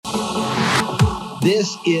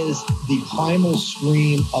This is the primal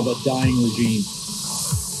scream of a dying regime.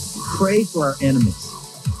 Pray for our enemies,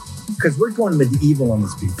 because we're going medieval on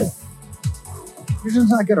these people. You're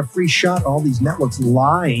just not getting a free shot at all these networks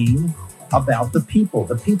lying about the people.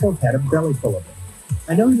 The people have had a belly full of it.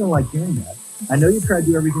 I know you don't like hearing that. I know you try to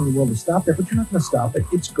do everything in the world to stop that, but you're not going to stop it.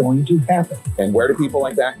 It's going to happen. And where do people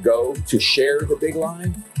like that go to share the big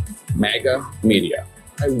lie? MAGA media.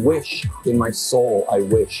 I wish in my soul,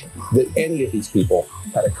 that any of these people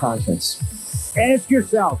had a conscience. Ask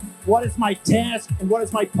yourself, what is my task and what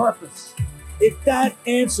is my purpose? If that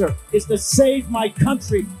answer is to save my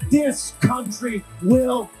country, this country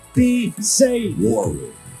will be saved. War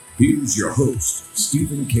Room. Here's your host,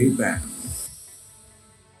 Stephen K. Bannon.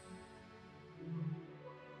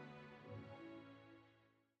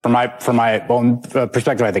 From my own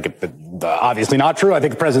perspective, I think it's obviously not true. I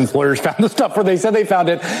think the president's lawyers found the stuff where they said they found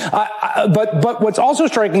it. But what's also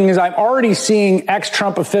striking is I'm already seeing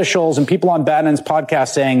ex-Trump officials and people on Bannon's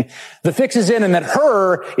podcast saying the fix is in and that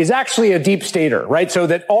Hur is actually a deep stater, right? So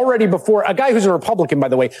that already before, a guy who's a Republican, by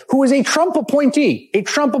the way, who is a Trump appointee,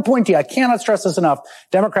 I cannot stress this enough.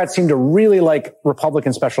 Democrats seem to really like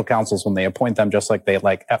Republican special counsels when they appoint them, just like they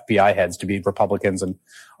like FBI heads to be Republicans and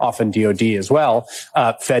often DOD as well.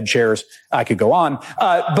 Fed chairs, I could go on.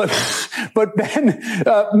 But then,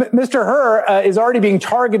 Mr. Hur, is already being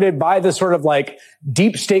targeted by the sort of like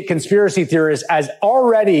deep state conspiracy theorists as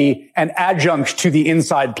already an adjunct to the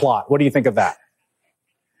inside plot. What do you think of that?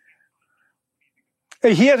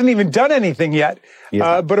 He hasn't even done anything yet.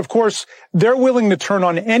 Yeah. But of course, they're willing to turn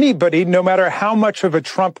on anybody, no matter how much of a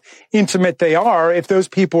Trump intimate they are, if those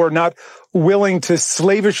people are not willing to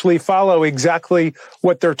slavishly follow exactly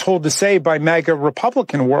what they're told to say by MAGA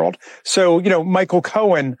Republican world. So, Michael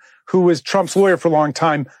Cohen, who was Trump's lawyer for a long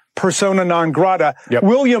time, persona non grata. Yep.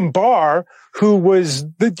 William Barr, who was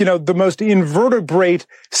the most invertebrate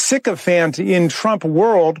sycophant in Trump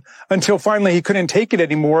world until finally he couldn't take it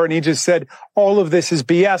anymore. And he just said, all of this is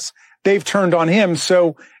BS. They've turned on him.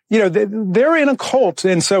 So, they're in a cult.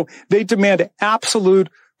 And so they demand absolute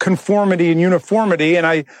conformity and uniformity. And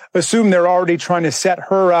I assume they're already trying to set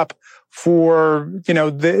her up for,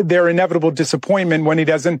 their inevitable disappointment when he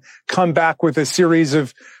doesn't come back with a series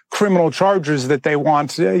of criminal charges that they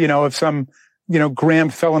want, of some,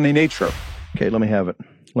 grand felony nature. Okay, let me have it.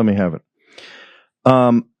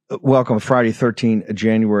 Welcome, Friday, 13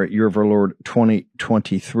 January, year of our Lord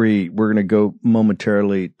 2023. We're going to go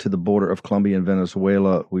momentarily to the border of Colombia and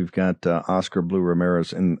Venezuela. We've got Oscar Blue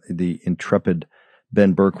Ramirez and the intrepid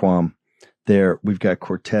Ben Bergquam there. We've got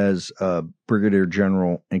Cortez, Brigadier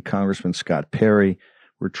General, and Congressman Scott Perry.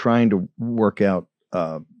 We're trying to work out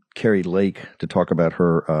Carrie Lake to talk about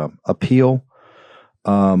her appeal.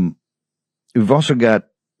 We've also got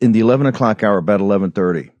in the 11 o'clock hour, about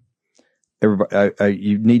 11:30. Everybody,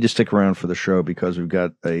 you need to stick around for the show because we've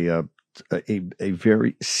got a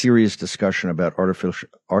very serious discussion about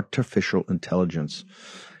artificial intelligence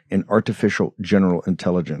and artificial general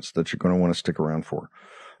intelligence that you're going to want to stick around for.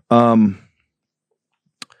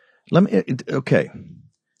 Okay.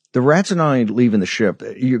 The rats are not only leaving the ship.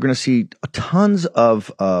 You're going to see tons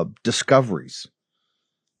of discoveries.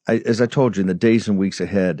 As I told you, in the days and weeks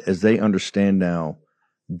ahead, as they understand now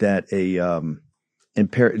that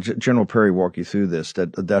General Perry walked you through this,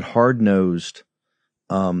 that hard-nosed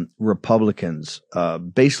Republicans,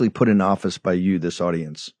 basically put in office by you, this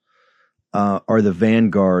audience, are the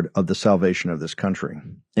vanguard of the salvation of this country.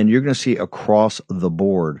 And you're going to see across the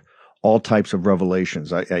board all types of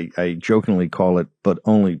revelations. I jokingly call it, but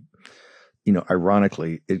only,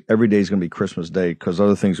 ironically, every day is going to be Christmas Day because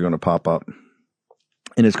other things are going to pop up.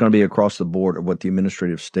 And it's going to be across the board of what the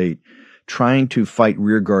administrative state trying to fight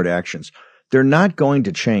rearguard actions. They're not going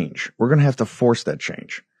to change. We're going to have to force that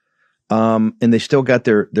change. And they still got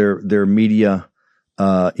their media,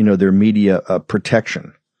 their media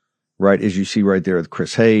protection, right? As you see right there with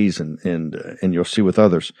Chris Hayes and you'll see with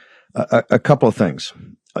others. A couple of things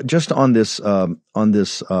just on this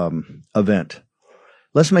event.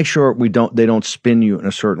 Let's make sure they don't spin you in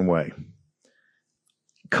a certain way.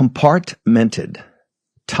 Compartmented,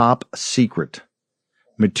 top secret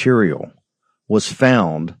material was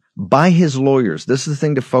found by his lawyers. This is the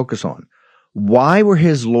thing to focus on. Why were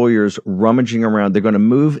his lawyers rummaging around? They're going to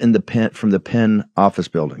move from the Penn office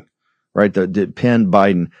building, right? The Penn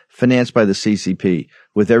Biden, financed by the CCP,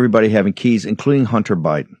 with everybody having keys, including Hunter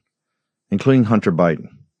Biden,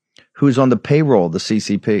 who's on the payroll of the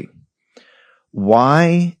CCP.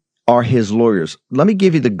 Why are his lawyers? Let me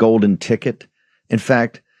give you the golden ticket. In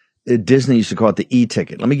fact, Disney used to call it the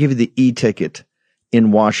E-ticket. Let me give you the E-ticket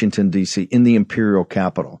in Washington, D.C., in the imperial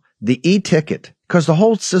capital. The e-ticket, because the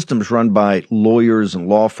whole system is run by lawyers and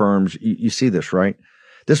law firms. You see this, right?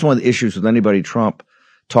 This is one of the issues with anybody Trump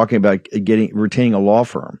talking about retaining a law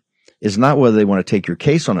firm. Is not whether they want to take your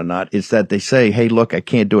case on or not. It's that they say, hey, look, I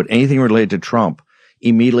can't do it. Anything related to Trump,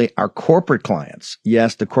 immediately our corporate clients,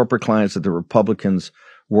 yes, the corporate clients that the Republicans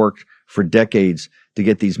worked for decades to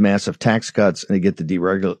get these massive tax cuts and to get the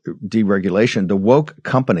deregulation, the woke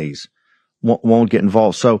companies won't get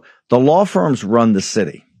involved. So the law firms run the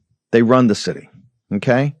city. They run the city.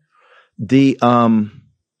 Okay. An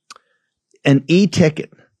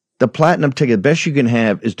e-ticket, the platinum ticket, the best you can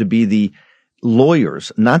have is to be the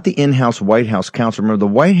lawyers, not the in-house White House counsel. Remember, the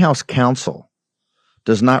White House counsel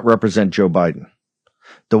does not represent Joe Biden.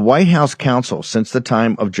 The White House counsel, since the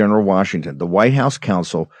time of General Washington, the White House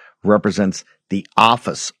counsel represents the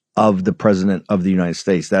office of the President of the United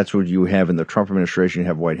States. That's what you have in the Trump administration. You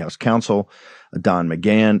have White House counsel, Don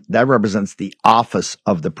McGahn. That represents the office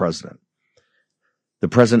of the President. The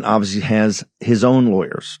President obviously has his own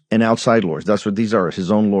lawyers and outside lawyers. That's what these are,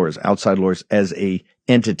 his own lawyers, outside lawyers as a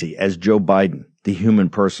entity, as Joe Biden, the human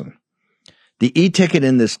person. The e-ticket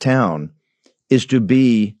in this town is to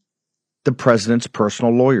be the President's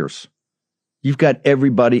personal lawyers. You've got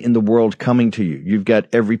everybody in the world coming to you. You've got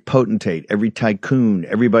every potentate, every tycoon,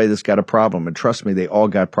 everybody that's got a problem. And trust me, they all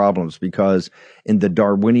got problems because in the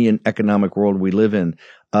Darwinian economic world we live in,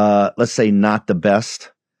 let's say not the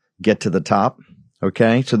best get to the top.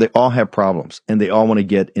 Okay. So they all have problems and they all want to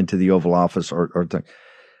get into the Oval Office or thing.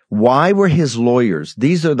 Why were his lawyers?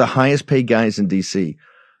 These are the highest paid guys in DC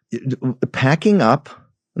packing up.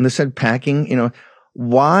 And they said packing,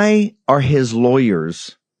 why are his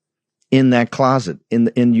lawyers in that closet in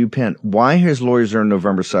UPenn? Why his lawyers are on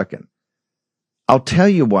November 2nd? I'll tell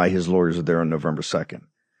you why his lawyers are there on November 2nd.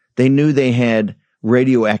 They knew they had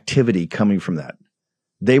radioactivity coming from that.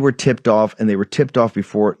 They were tipped off, and they were tipped off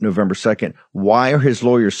before November 2nd. Why are his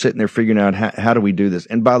lawyers sitting there figuring out how do we do this?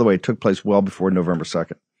 And by the way, it took place well before November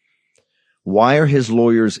 2nd. Why are his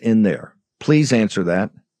lawyers in there? Please answer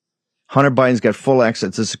that. Hunter Biden's got full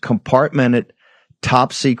access. This is compartmented,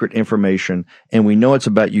 top secret information, and we know it's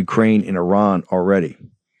about Ukraine and Iran already.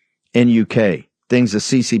 And UK, things the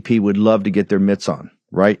CCP would love to get their mitts on,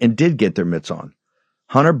 right? And did get their mitts on.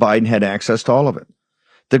 Hunter Biden had access to all of it.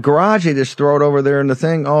 The garage, they just throw it over there in the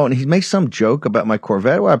thing. Oh, and he makes some joke about my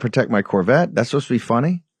Corvette. Well, I protect my Corvette. That's supposed to be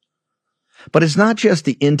funny. But it's not just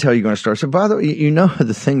the intel you're going to start. So by the way,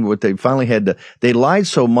 the thing, what they finally had to, they lied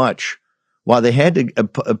so much while they had to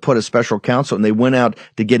put a special counsel and they went out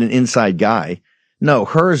to get an inside guy. No,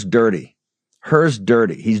 Her's dirty. Her's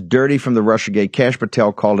dirty. He's dirty from the Russiagate. Kash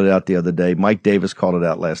Patel called it out the other day. Mike Davis called it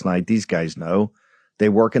out last night. These guys know. They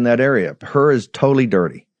work in that area. Her is totally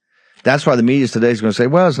dirty. That's why the media today is going to say,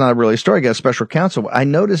 well, it's not really a story. I got a special counsel. I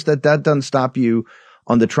noticed that doesn't stop you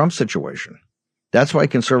on the Trump situation. That's why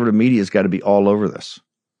conservative media has got to be all over this.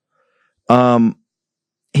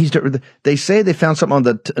 They say they found something on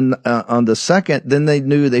the 2nd, then they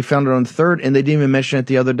knew they found it on the 3rd, and they didn't even mention it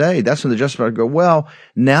the other day. That's when the Justice Department go, well,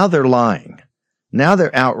 now they're lying. Now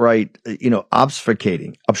they're outright,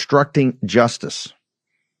 obfuscating, obstructing justice.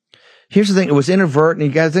 Here's the thing. It was inadvertent.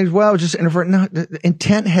 You guys think, well, it was just inadvertent. No,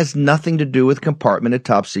 intent has nothing to do with compartmented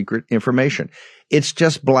top secret information. It's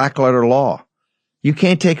just black letter law. You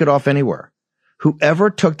can't take it off anywhere. Whoever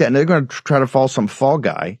took that, and they're going to try to follow some fall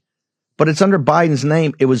guy, but it's under Biden's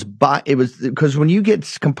name. It was because when you get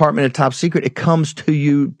compartmented top secret, it comes to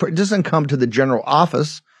you. It doesn't come to the general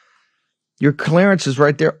office. Your clearance is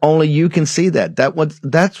right there. Only you can see that.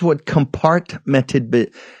 That's what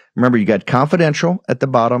compartmented. Remember, you got confidential at the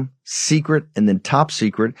bottom, secret, and then top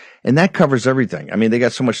secret, and that covers everything. I mean, they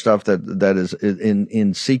got so much stuff that is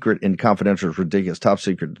in secret and confidential is ridiculous. Top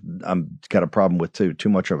secret, I'm got a problem with too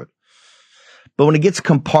much of it. But when it gets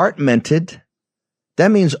compartmented,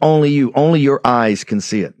 that means only your eyes can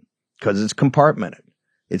see it because it's compartmented.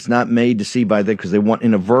 It's not made to see by them because they want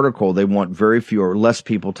in a vertical, they want very few or less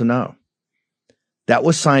people to know. That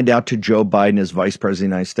was signed out to Joe Biden as Vice President of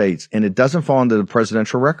the United States, and it doesn't fall under the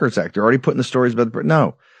Presidential Records Act. They're already putting the stories about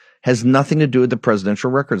no, has nothing to do with the Presidential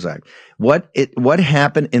Records Act. What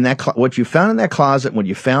happened in that what you found in that closet, what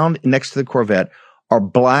you found next to the Corvette, are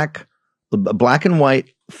black and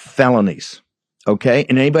white felonies. Okay,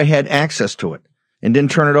 and anybody had access to it and didn't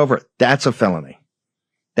turn it over, that's a felony.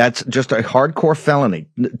 That's just a hardcore felony.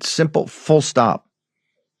 Simple, full stop.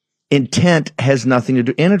 Intent has nothing to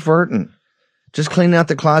do. Inadvertent. Just cleaning out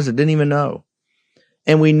the closet, didn't even know.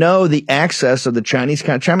 And we know the access of the Chinese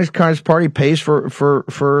Communist Party pays for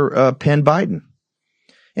Penn Biden.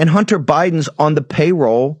 And Hunter Biden's on the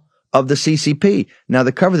payroll of the CCP. Now,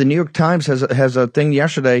 the cover, the New York Times has a thing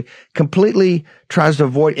yesterday, completely tries to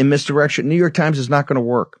avoid in misdirection. New York Times is not going to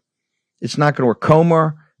work. It's not going to work.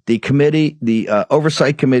 Comer, the committee, the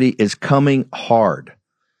oversight committee is coming hard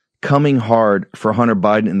for Hunter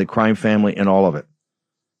Biden and the crime family and all of it.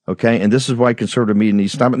 Okay. And this is why conservative media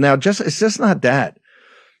needs to stop it. Now, it's just not that.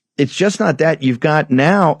 It's just not that. You've got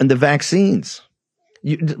now in the vaccines.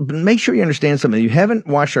 Make sure you understand something. You haven't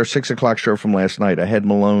watched our 6 o'clock show from last night. I had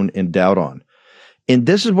Malone and Dowd on. And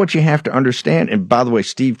this is what you have to understand. And by the way,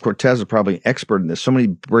 Steve Cortez is probably an expert in this. So many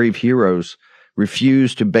brave heroes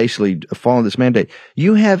refuse to basically follow this mandate.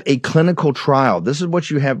 You have a clinical trial. This is what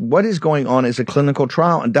you have. What is going on is a clinical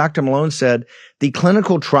trial. And Dr. Malone said the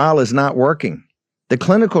clinical trial is not working. The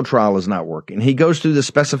clinical trial is not working. He goes through the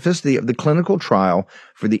specificity of the clinical trial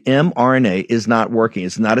for the mRNA is not working.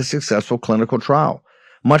 It's not a successful clinical trial,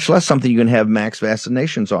 much less something you can have max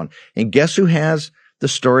vaccinations on. And guess who has the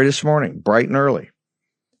story this morning, bright and early?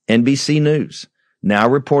 NBC News, now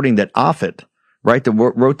reporting that Offit, right, that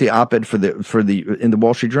wrote the op-ed in the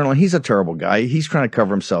Wall Street Journal, and he's a terrible guy. He's trying to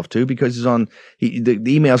cover himself too because the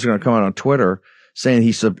emails are going to come out on Twitter saying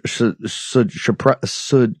he should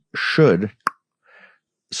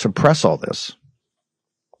suppress all this.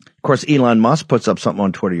 Of course, Elon Musk puts up something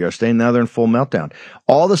on Twitter yesterday, and now they're in full meltdown.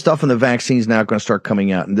 All the stuff on the vaccines now going to start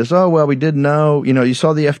coming out. And this, we didn't know. You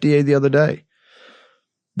saw the FDA the other day.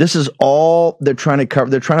 This is all they're trying to cover.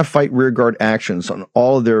 They're trying to fight rearguard actions on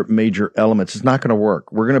all of their major elements. It's not going to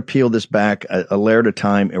work. We're going to peel this back a layer at a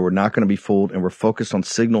time, and we're not going to be fooled, and we're focused on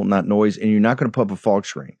signal, not noise, and you're not going to put up a fog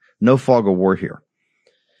screen. No fog of war here.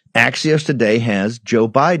 Axios today has Joe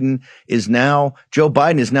Biden is now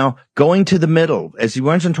going to the middle as he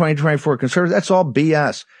runs in 2024 conservatives. That's all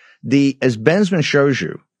BS. As Bensman shows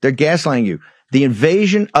you, they're gaslighting you. The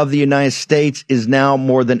invasion of the United States is now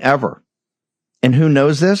more than ever. And who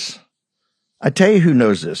knows this? I tell you who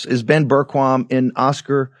knows this is Ben Bergquam and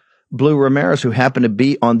Oscar Blue Ramirez, who happen to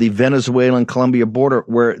be on the Venezuelan-Colombia border,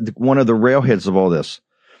 where one of the railheads of all this.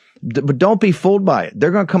 But don't be fooled by it.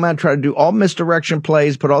 They're going to come out and try to do all misdirection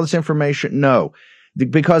plays, put all this information. No,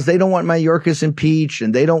 because they don't want Mayorkas impeached,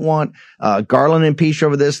 and they don't want Garland impeached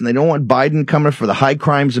over this, and they don't want Biden coming for the high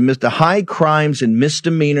crimes and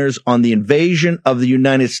misdemeanors on the invasion of the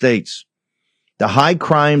United States. The high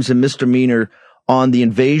crimes and misdemeanor on the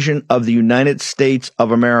invasion of the United States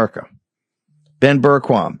of America. Ben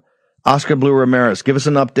Bergquam, Oscar Blue Ramirez, give us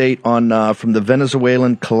an update on from the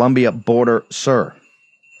Venezuelan-Colombia border, sir.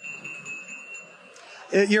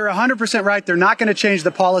 You're 100% right. They're not going to change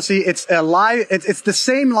the policy. It's a lie. It's the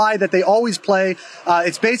same lie that they always play.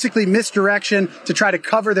 It's basically misdirection to try to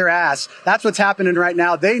cover their ass. That's what's happening right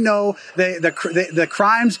now. They know the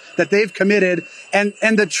crimes that they've committed. And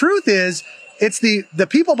the truth is, it's the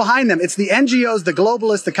people behind them. It's the NGOs, the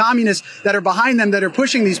globalists, the communists that are behind them that are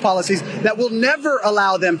pushing these policies that will never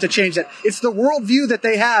allow them to change that. It's the worldview that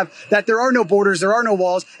they have, that there are no borders, there are no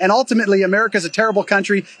walls, and ultimately America's a terrible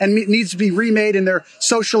country and needs to be remade in their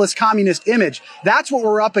socialist communist image. That's what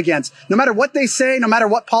we're up against. No matter what they say, no matter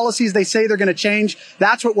what policies they say they're going to change,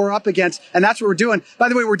 that's what we're up against, and that's what we're doing. By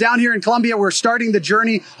the way, we're down here in Colombia. We're starting the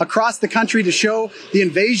journey across the country to show the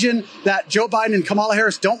invasion that Joe Biden and Kamala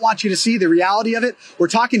Harris don't want you to see, the reality of it. We're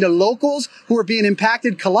talking to locals who are being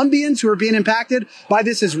impacted, Colombians who are being impacted by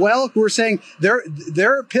this as well, who are saying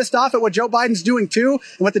they're pissed off at what Joe Biden's doing too,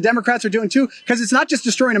 and what the Democrats are doing too, because it's not just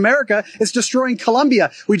destroying America, it's destroying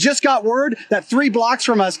Colombia. We just got word that 3 blocks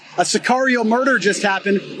from us, a Sicario murder just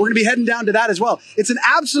happened. We're going to be heading down to that as well. It's an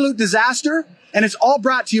absolute disaster, and it's all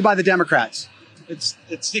brought to you by the Democrats.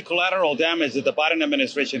 It's the collateral damage that the Biden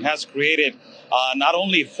administration has created, not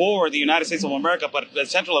only for the United States of America, but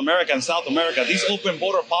Central America and South America. These open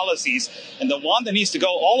border policies, and the one that needs to go,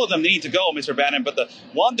 all of them need to go, Mr. Bannon, but the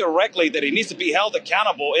one directly that it needs to be held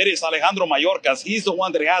accountable, it is Alejandro Mayorkas. He's the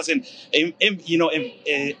one that hasn't,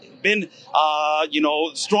 been,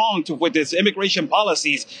 strong with his immigration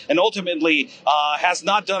policies, and ultimately has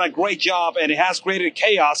not done a great job, and it has created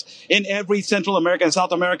chaos in every Central American and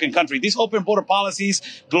South American country. These open border policies,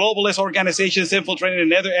 globalist organizations infiltrated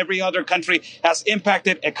in every other country, has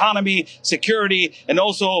impacted economy, security, and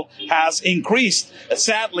also has increased,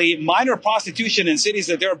 sadly, minor prostitution in cities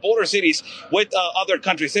that are border cities with other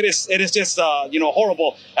countries. It is just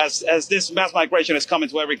horrible as this mass migration has come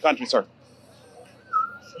into every country, sir.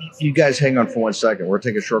 You guys hang on for 1 second. We're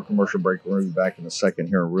taking a short commercial break. We're going to be back in a second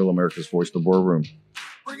here in Real America's Voice, the War Room.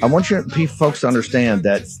 I want you folks to understand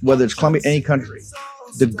that whether it's Colombia, any country,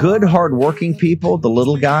 the good, hardworking people, the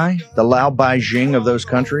little guy, the Lao Beijing of those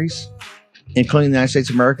countries, including the United States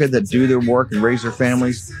of America, that do their work and raise their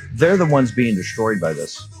families, they're the ones being destroyed by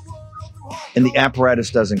this. and the apparatus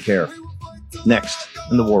doesn't care. Next,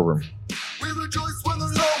 in the War Room.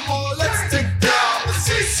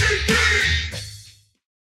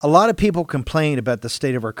 A lot of people complain about the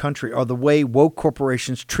state of our country or the way woke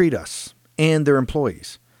corporations treat us and their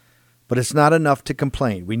employees. But it's not enough to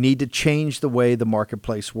complain. We need to change the way the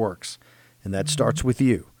marketplace works. And that starts with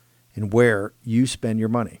you and where you spend your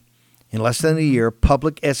money. In less than a year,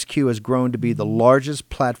 Public SQ has grown to be the largest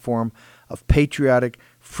platform of patriotic,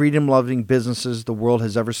 freedom-loving businesses the world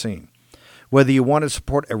has ever seen. Whether you want to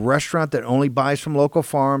support a restaurant that only buys from local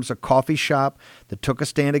farms, a coffee shop that took a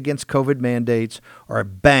stand against COVID mandates, or a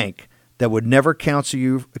bank that would never counsel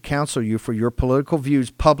you for your political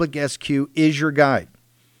views, Public SQ is your guide.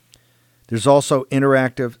 There's also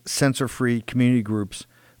interactive, censor-free community groups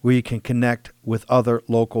where you can connect with other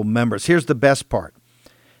local members. Here's the best part.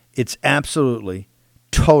 It's absolutely,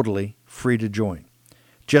 totally free to join.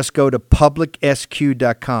 Just go to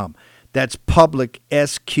publicsq.com. That's publicsq.com.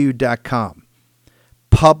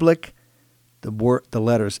 Public, the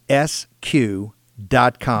letters SQ.com,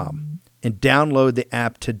 and download the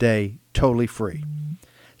app today, totally free.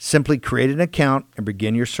 Simply create an account and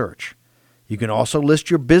begin your search. You can also list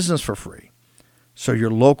your business for free, so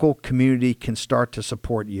your local community can start to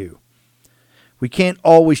support you. We can't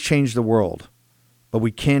always change the world, but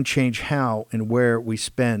we can change how and where we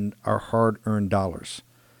spend our hard-earned dollars.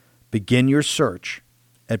 Begin your search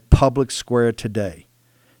at Public Square today.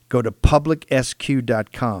 Go to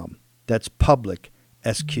publicsq.com. That's publicsq.com.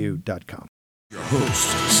 Your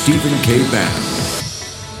host, Stephen K. Bannon.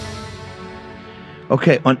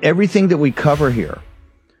 Okay, on everything that we cover here,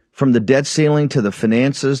 from the debt ceiling to the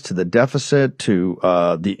finances to the deficit to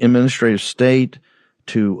the administrative state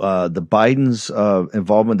to the Biden's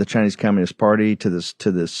involvement with the Chinese Communist Party to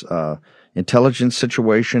this intelligence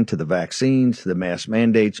situation to the vaccines to the mass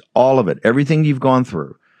mandates, all of it, everything you've gone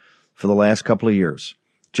through for the last couple of years.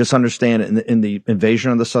 Just understand it in the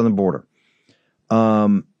invasion of the southern border.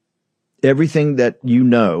 Everything that you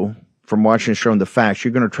know from watching the show and the facts,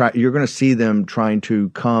 you're going to see them trying to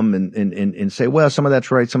come and say, well, some of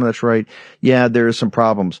that's right, some of that's right. Yeah, there are some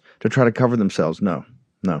problems to try to cover themselves. No.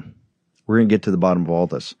 We're going to get to the bottom of all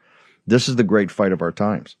this. This is the great fight of our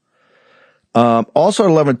times. Also at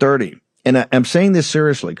 11:30, and I'm saying this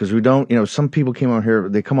seriously because we don't, some people came on here,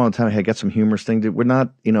 they come on and tell me, hey, I got some humorous thing. We're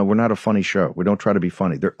not a funny show. We don't try to be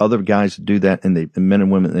funny. There are other guys that do that, and men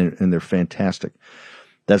and women, and they're fantastic.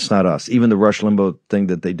 That's not us. Even the Rush Limbaugh thing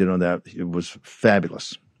that they did on that, it was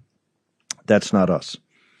fabulous. That's not us.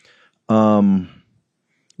 We're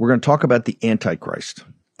going to talk about the Antichrist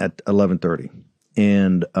at 11:30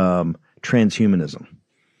 and transhumanism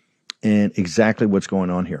and exactly what's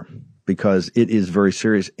going on here, because it is very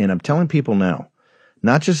serious. And I'm telling people now,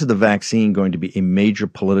 not just is the vaccine going to be a major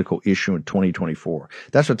political issue in 2024.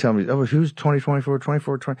 That's what telling me, who's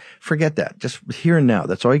 2024, forget that. Just here and now.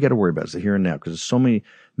 That's all you got to worry about is the here and now, because there's so many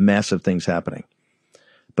massive things happening.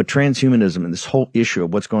 But transhumanism and this whole issue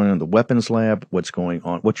of what's going on in the weapons lab, what's going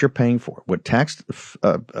on, what you're paying for, what tax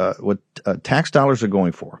dollars are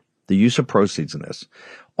going for, the use of proceeds in this.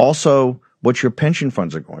 Also, what your pension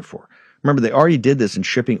funds are going for. Remember, they already did this in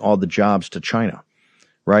shipping all the jobs to China,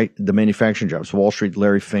 right? The manufacturing jobs, Wall Street,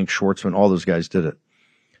 Larry Fink, Schwartzman, all those guys did it.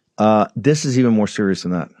 This is even more serious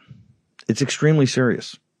than that. It's extremely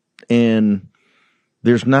serious. And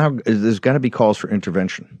there's got to be calls for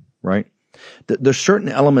intervention, right? There's certain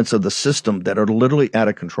elements of the system that are literally out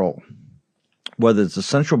of control, whether it's the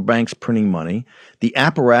central banks printing money, the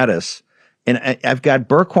apparatus. And I've got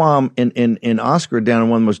Berquam and Oscar down in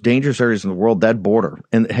one of the most dangerous areas in the world, that border.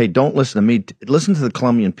 And hey, don't listen to me. Listen to the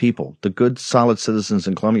Colombian people, the good, solid citizens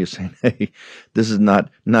in Colombia saying, hey, this is not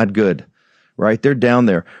good, right? They're down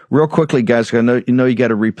there. Real quickly, guys, I know you got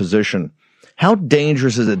to reposition. How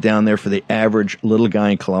dangerous is it down there for the average little guy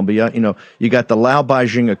in Colombia? You got the Lao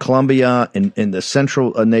Beijing of Colombia and the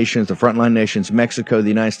central nations, the frontline nations, Mexico, the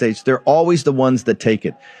United States. They're always the ones that take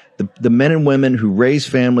it. The men and women who raise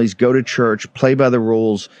families, go to church, play by the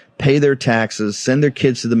rules, pay their taxes, send their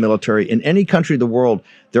kids to the military. In any country of the world,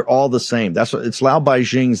 they're all the same. That's what it's Lao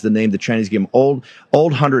Beijing's the name the Chinese give him. Old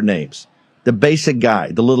 100 names. The basic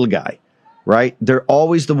guy, the little guy, right? They're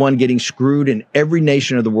always the one getting screwed in every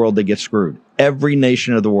nation of the world. They get screwed. Every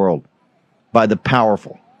nation of the world by the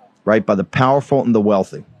powerful, right? By the powerful and the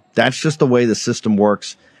wealthy. That's just the way the system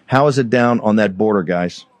works. How is it down on that border,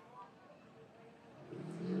 guys?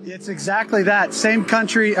 It's exactly that. Same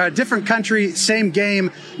country, different country, same game.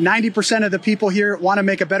 90% of the people here want to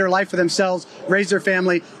make a better life for themselves, raise their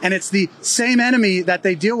family. And it's the same enemy that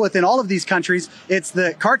they deal with in all of these countries. It's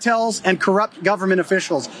the cartels and corrupt government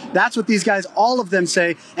officials. That's what these guys, all of them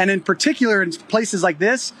say. And in particular, in places like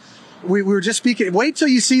this, we were just speaking. Wait till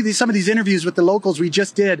you see some of these interviews with the locals we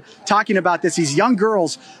just did talking about this. These young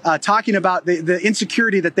girls talking about the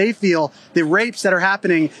insecurity that they feel, the rapes that are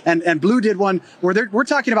happening. And Blue did one where we're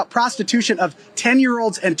talking about prostitution of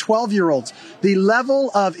 10-year-olds and 12-year-olds. The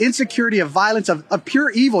level of insecurity, of violence, of pure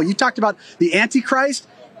evil. You talked about the Antichrist.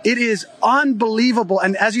 It is unbelievable.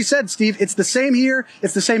 And as you said, Steve, it's the same here.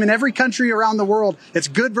 It's the same in every country around the world. It's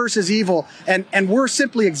good versus evil. And we're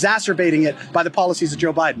simply exacerbating it by the policies of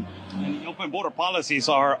Joe Biden. And the open border policies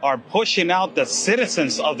are pushing out the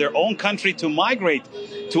citizens of their own country to migrate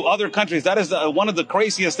to other countries. That is one of the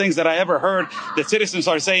craziest things that I ever heard. The citizens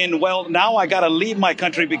are saying, well, now I got to leave my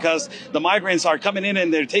country because the migrants are coming in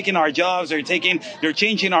and they're taking our jobs. They're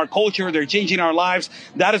changing our culture. They're changing our lives.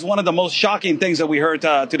 That is one of the most shocking things that we heard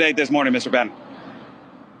today, this morning, Mr. Bannon.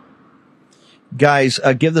 Guys,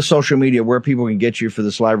 give the social media where people can get you for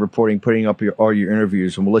this live reporting, putting up all your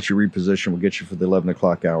interviews, and we'll let you reposition. We'll get you for the 11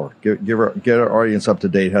 o'clock hour. Get our audience up to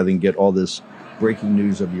date, how they can get all this breaking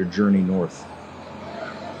news of your journey north.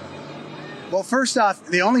 Well, first off,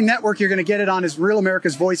 the only network you're going to get it on is Real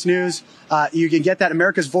America's Voice News. You can get that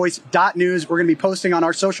americasvoice.news. We're going to be posting on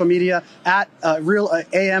our social media at Real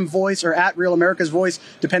AM Voice or at Real America's Voice,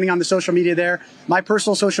 depending on the social media there. My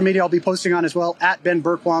personal social media I'll be posting on as well, at Ben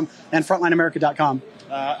Bergquam and FrontlineAmerica.com.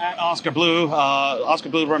 At Oscar Blue,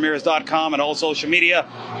 OscarBlueRamirez.com and all social media.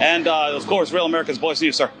 And, of course, Real America's Voice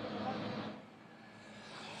News, sir.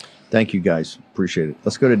 Thank you, guys. Appreciate it.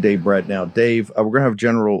 Let's go to Dave Brat now. Dave, we're going to have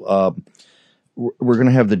General... We're going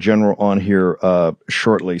to have the general on here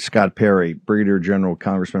shortly, Scott Perry, Brigadier General,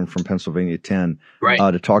 Congressman from Pennsylvania 10,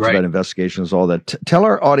 to talk about investigations, all that. Tell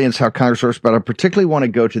our audience how Congress works, but I particularly want to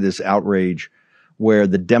go to this outrage where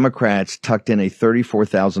the Democrats tucked in a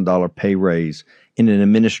 $34,000 pay raise in an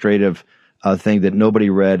administrative thing that nobody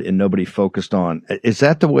read and nobody focused on. Is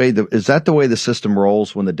that the way the system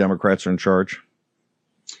rolls when the Democrats are in charge?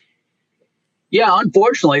 Yeah,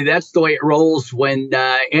 unfortunately, that's the way it rolls when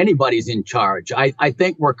anybody's in charge. I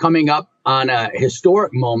think we're coming up on a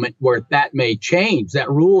historic moment where that may change. That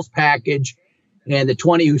rules package and the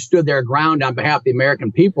 20 who stood their ground on behalf of the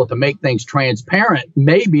American people to make things transparent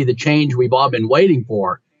may be the change we've all been waiting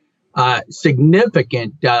for.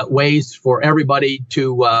 Significant ways for everybody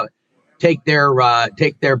to take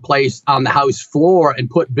their place on the House floor and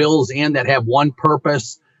put bills in that have one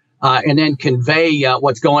purpose. And then convey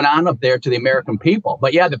what's going on up there to the American people.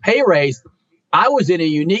 But yeah, the pay raise, I was in a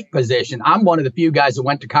unique position. I'm one of the few guys that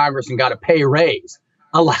went to Congress and got a pay raise.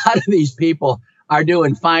 A lot of these people are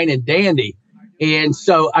doing fine and dandy. And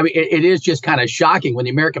so, I mean, it is just kind of shocking when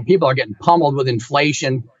the American people are getting pummeled with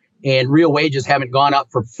inflation and real wages haven't gone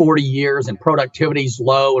up for 40 years and productivity's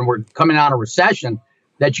low and we're coming out of recession,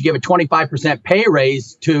 that you give a 25% pay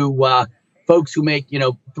raise to folks who make,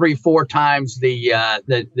 3-4 times the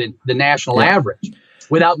national average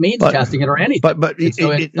without means testing it or anything. But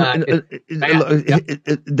the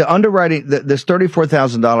underwriting, this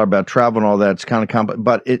 $34,000 about travel and all that's kind of complex.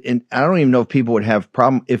 But I don't even know if people would have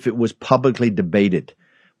problem if it was publicly debated.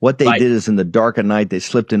 What they did is in the dark of night, they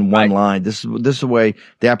slipped in one line. This is the way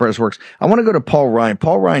the apparatus works. I want to go to Paul Ryan.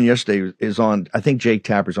 Paul Ryan yesterday is on, I think Jake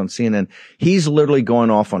Tapper's on CNN. He's literally going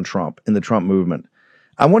off on Trump and the Trump movement.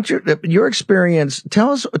 I want your experience.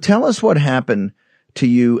 Tell us what happened to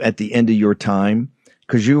you at the end of your time,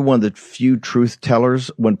 because you were one of the few truth tellers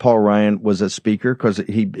when Paul Ryan was a speaker, because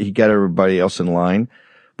he got everybody else in line.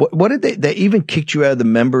 What did they even kicked you out of the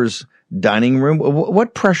members' dining room?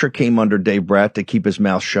 What pressure came under Dave Brat to keep his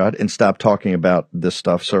mouth shut and stop talking about this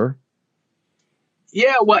stuff, sir?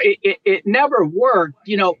 Yeah, well, it never worked.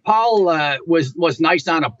 Paul was nice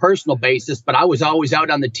on a personal basis, but I was always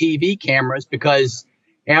out on the TV cameras because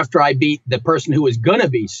after I beat the person who was going to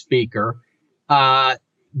be speaker, the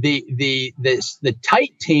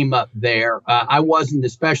tight team up there, I wasn't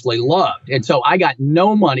especially loved. And so I got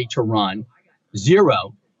no money to run,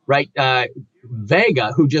 zero, right?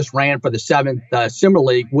 Vega, who just ran for the 7th,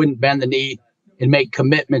 similarly wouldn't bend the knee and make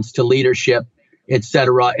commitments to leadership, et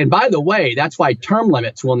cetera. And by the way, that's why term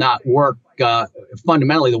limits will not work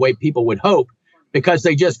fundamentally the way people would hope, because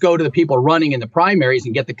they just go to the people running in the primaries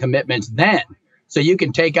and get the commitments then. So you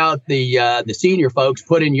can take out the senior folks,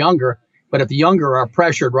 put in younger, but if the younger are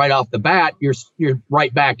pressured right off the bat, you're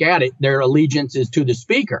right back at it. Their allegiance is to the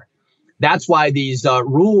speaker. That's why these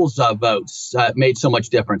rules votes made so much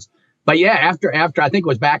difference. But yeah, after I think it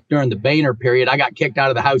was back during the Boehner period, I got kicked out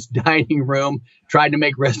of the House dining room, tried to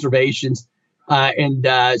make reservations, and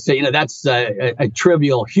so that's a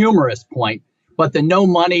trivial, humorous point. But the no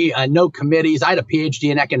money, no committees. I had a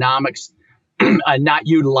PhD in economics. Not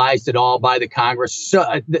utilized at all by the Congress. So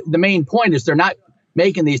the main point is they're not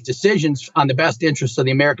making these decisions on the best interests of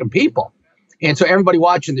the American people. And so everybody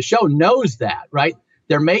watching the show knows that, right?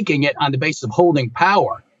 They're making it on the basis of holding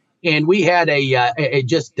power. And we had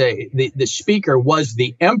the speaker was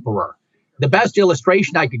the emperor. The best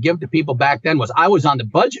illustration I could give to people back then was I was on the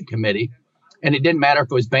budget committee, and it didn't matter if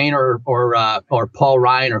it was Boehner or Paul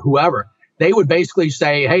Ryan or whoever. They would basically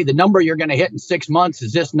say, hey, the number you're going to hit in 6 months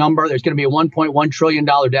is this number. There's going to be a $1.1 trillion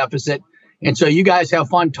deficit. And so you guys have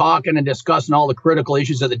fun talking and discussing all the critical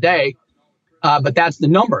issues of the day. But that's the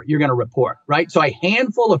number you're going to report, right? So a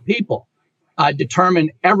handful of people determine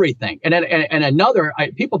everything.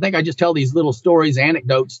 And people think I just tell these little stories,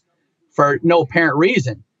 anecdotes for no apparent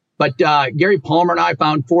reason. But Gary Palmer and I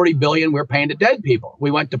found $40 billion we're paying to dead people. We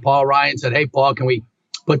went to Paul Ryan and said, hey, Paul, can we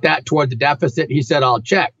put that toward the deficit? He said, I'll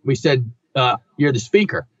check. We said, you're the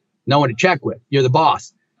speaker. No one to check with. You're the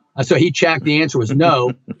boss. So he checked. The answer was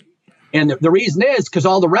no. And the reason is because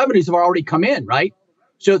all the revenues have already come in, right?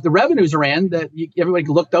 So if the revenues are in, everybody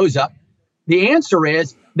can look those up. The answer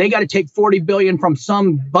is they got to take $40 billion from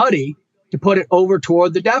somebody to put it over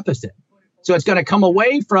toward the deficit. So it's going to come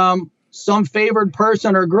away from some favored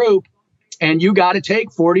person or group, and you got to take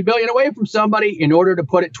 $40 billion away from somebody in order to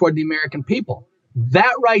put it toward the American people.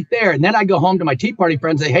 That right there. And then I go home to my Tea Party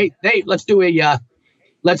friends and say, hey, let's do a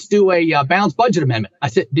balanced budget amendment. I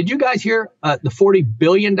said, did you guys hear the $40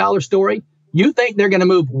 billion story? You think they're going to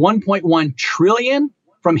move $1.1 trillion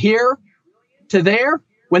from here to there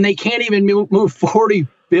when they can't even move $40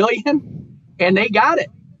 billion? And they got it.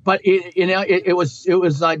 But it was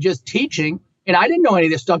just teaching. And I didn't know any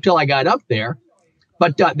of this stuff till I got up there.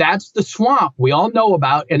 But that's the swamp we all know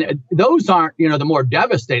about. And those aren't, the more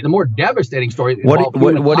devastating stories. What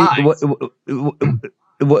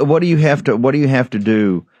do you have to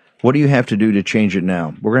do? What do you have to do to change it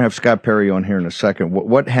now? We're going to have Scott Perry on here in a second.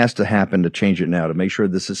 What has to happen to change it now to make sure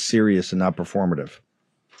this is serious and not performative?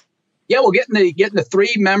 Yeah, well, getting the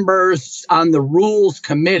 3 members on the rules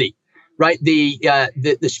committee, right?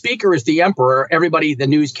 The speaker is the emperor. Everybody, the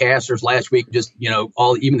newscasters last week, just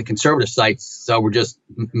even the conservative sites, so we're just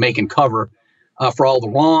making cover for all the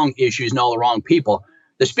wrong issues and all the wrong people.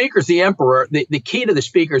 The speaker's the emperor. The key to the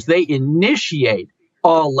speakers, they initiate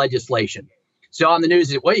all legislation. So on the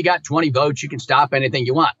news, well, you got 20 votes. You can stop anything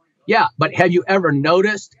you want. Yeah, but have you ever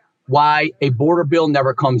noticed why a border bill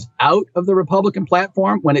never comes out of the Republican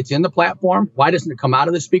platform when it's in the platform? Why doesn't it come out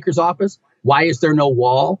of the speaker's office? Why is there no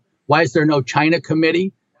wall? Why is there no China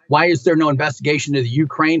committee? Why is there no investigation of the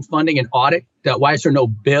Ukraine funding and audit? Why is there no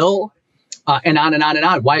bill? And on and on and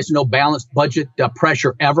on. Why is there no balanced budget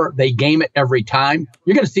pressure ever? They game it every time.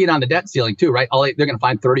 You're going to see it on the debt ceiling too, right? They're going to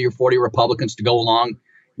find 30 or 40 Republicans to go along,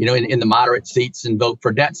 in the moderate seats and vote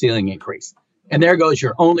for debt ceiling increase. And there goes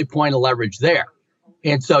your only point of leverage there.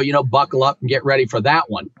 And so, buckle up and get ready for that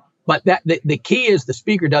one. But the key is the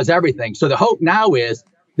speaker does everything. So the hope now is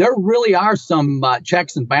there really are some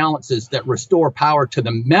checks and balances that restore power to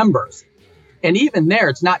the members. And even there,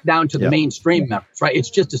 it's not down to the mainstream members, right? It's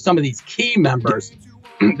just to some of these key members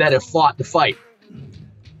that have fought the fight.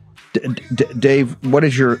 Dave, what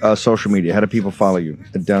is your social media? How do people follow you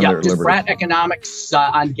down there at just Liberty? Brat Economics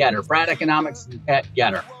on Getter. Brat Economics at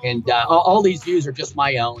Getter. And all these views are just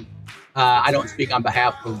my own. I don't speak on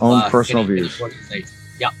behalf of personal views.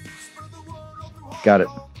 Yeah. Got it.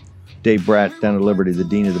 Dave Brat down at Liberty, the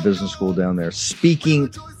dean of the business school down there,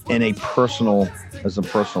 speaking in a personal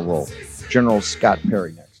role. General Scott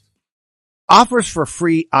Perry next. Offers for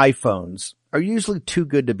free iPhones are usually too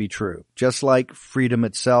good to be true. Just like freedom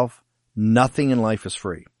itself, nothing in life is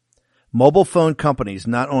free. Mobile phone companies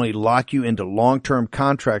not only lock you into long-term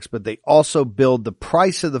contracts, but they also build the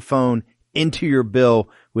price of the phone into your bill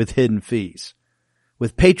with hidden fees.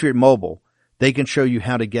 With Patriot Mobile, they can show you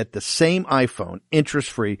how to get the same iPhone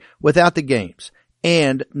interest-free without the games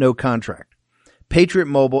and no contract. Patriot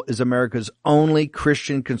Mobile is America's only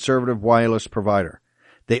Christian conservative wireless provider.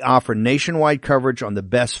 They offer nationwide coverage on the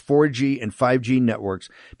best 4G and 5G networks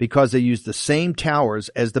because they use the same towers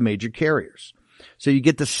as the major carriers. So you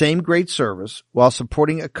get the same great service while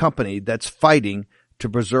supporting a company that's fighting to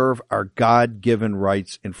preserve our God-given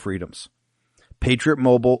rights and freedoms. Patriot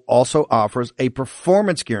Mobile also offers a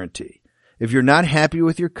performance guarantee. If you're not happy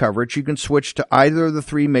with your coverage, you can switch to either of the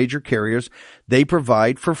 3 major carriers they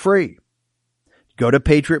provide for free. Go to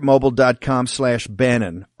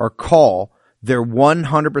patriotmobile.com/Bannon or call their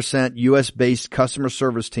 100% U.S.-based customer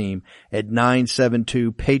service team at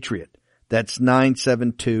 972-PATRIOT. That's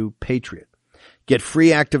 972-PATRIOT. Get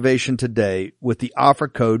free activation today with the offer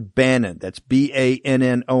code Bannon. That's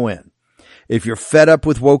BANNON. If you're fed up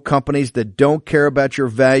with woke companies that don't care about your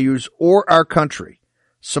values or our country,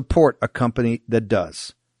 support a company that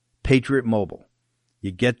does. Patriot Mobile.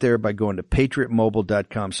 You get there by going to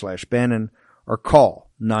patriotmobile.com/Bannon or call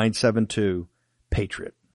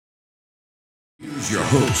 972-PATRIOT. Here's your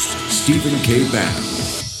host, Stephen K. Bannon.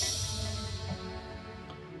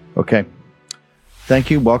 Okay. Thank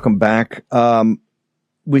you. Welcome back.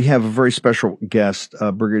 We have a very special guest,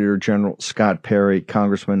 Brigadier General Scott Perry,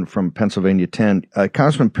 Congressman from Pennsylvania 10.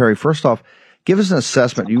 Congressman Perry, first off, give us an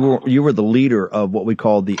assessment. You were the leader of what we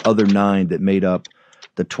call the other 9 that made up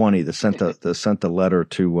the 20 that sent the letter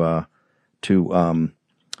to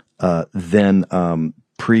then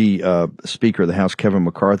Speaker of the House Kevin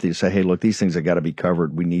McCarthy to say, hey, look, these things have got to be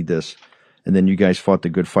covered. We need this. And then you guys fought the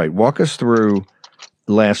good fight. Walk us through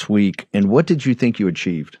last week, and what did you think you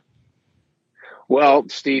achieved? Well,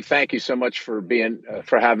 Steve, thank you so much for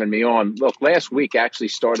having me on. Look, last week actually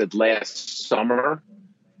started last summer.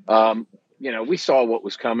 We saw what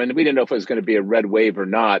was coming. We didn't know if it was going to be a red wave or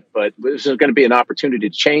not, but it was going to be an opportunity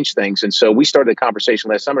to change things. And so we started a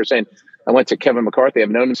conversation last summer saying, I went to Kevin McCarthy. I've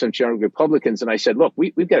known him since Young Republicans. And I said, look,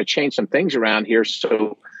 we've got to change some things around here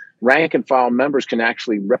so rank and file members can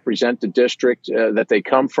actually represent the district that they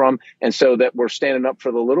come from, and so that we're standing up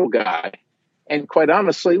for the little guy. And quite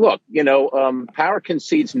honestly, look, power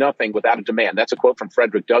concedes nothing without a demand. That's a quote from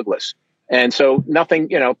Frederick Douglass. And so nothing,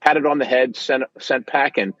 patted on the head, sent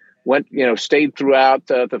packing, went, stayed throughout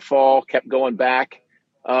the fall, kept going back.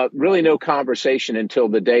 Really no conversation until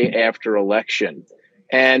the day after election.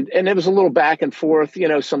 And it was a little back and forth,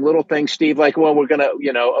 some little things, Steve, like, well, we're going to,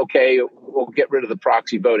 okay, we'll get rid of the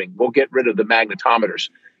proxy voting. We'll get rid of the magnetometers.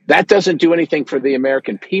 That doesn't do anything for the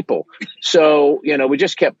American people. So, we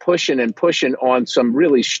just kept pushing and pushing on some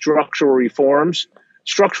really structural reforms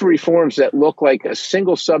that look like a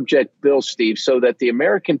single subject bill, Steve, so that the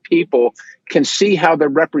American people can see how their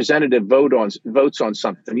representative votes on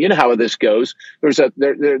something. You know how this goes. There's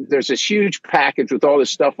this huge package with all this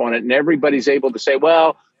stuff on it, and everybody's able to say,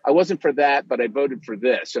 well, I wasn't for that, but I voted for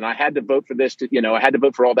this, and I had to vote for this I had to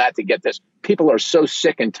vote for all that to get this. People are so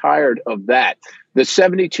sick and tired of that. The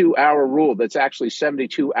 72-hour rule, that's actually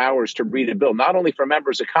 72 hours to read a bill, not only for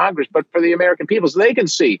members of Congress, but for the American people, so they can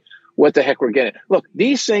see what the heck we're getting. Look,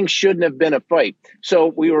 these things shouldn't have been a fight. So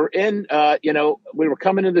we were we were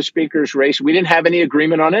coming into the speaker's race. We didn't have any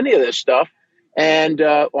agreement on any of this stuff. And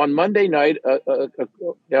on Monday night,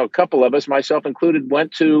 a couple of us, myself included,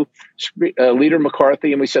 went to Leader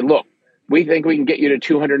McCarthy, and we said, look, we think we can get you to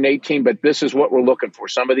 218, but this is what we're looking for.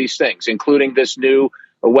 Some of these things, including this new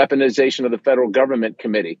weaponization of the federal government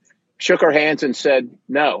committee. Shook our hands and said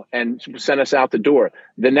no, and sent us out the door.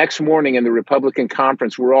 The next morning in the Republican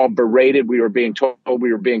conference, we're all berated. We were being told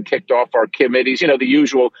we were being kicked off our committees, the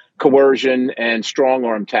usual coercion and strong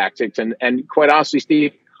arm tactics. And quite honestly,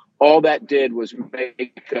 Steve, all that did was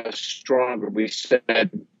make us stronger. We said the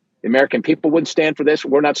American people wouldn't stand for this.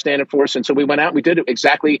 We're not standing for this. And so we went out and we did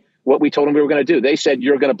exactly what we told them we were going to do. They said,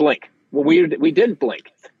 you're going to blink. Well, we didn't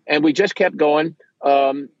blink. And we just kept going.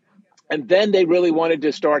 And then they really wanted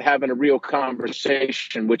to start having a real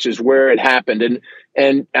conversation, which is where it happened.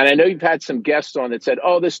 And I know you've had some guests on that said,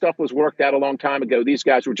 oh, this stuff was worked out a long time ago. These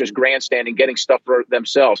guys were just grandstanding, getting stuff for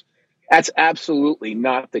themselves. That's absolutely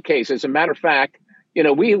not the case. As a matter of fact,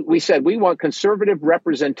 we said we want conservative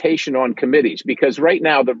representation on committees, because right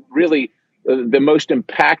now the most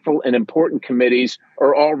impactful and important committees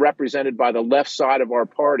are all represented by the left side of our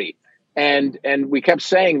party. And we kept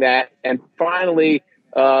saying that. And finally,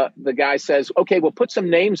 the guy says, okay, we'll put some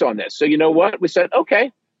names on this. So you know what? We said,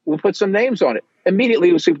 okay, we'll put some names on it.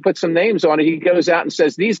 Immediately, we put some names on it. He goes out and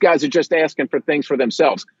says, these guys are just asking for things for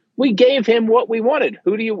themselves. We gave him what we wanted.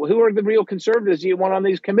 Who are the real conservatives you want on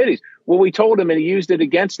these committees? Well, we told him, and he used it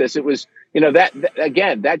against us. It was,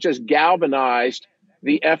 that just galvanized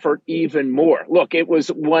the effort even more. Look, it was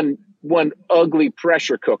one ugly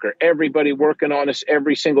pressure cooker. Everybody working on us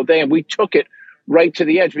every single day. And we took it right to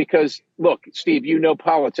the edge because, look, Steve,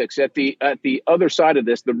 politics at the other side of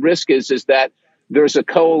this. The risk is that there's a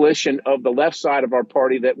coalition of the left side of our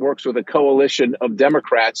party that works with a coalition of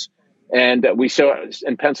Democrats. And we saw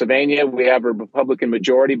in Pennsylvania, we have a Republican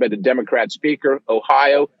majority, but a Democrat speaker.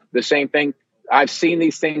 Ohio, the same thing. I've seen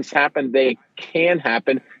these things happen. They can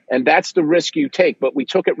happen. And that's the risk you take. But we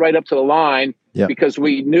took it right up to the line because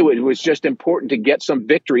we knew it was just important to get some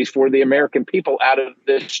victories for the American people out of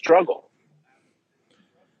this struggle.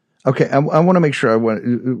 Okay, I want to make sure I want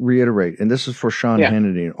to reiterate, and this is for Sean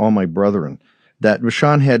Hannity and all my brethren, that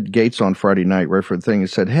Sean had Gates on Friday night, right, for the thing, and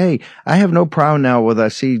said, hey, I have no problem now with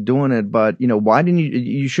IC doing it, but, why didn't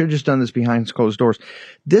you should have just done this behind closed doors.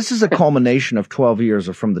 This is a culmination of 12 years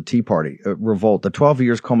from the Tea Party revolt, the 12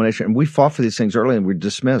 years culmination, and we fought for these things early and we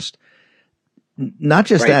dismissed. Not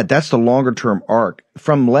just that, that's the longer term arc.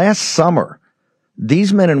 From last summer,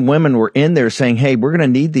 These men and women were in there saying, hey, we're going to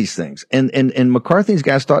need these things. And McCarthy's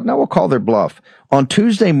guys thought, no, we'll call their bluff. On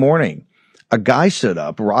Tuesday morning, a guy stood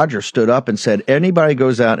up, Roger stood up and said, anybody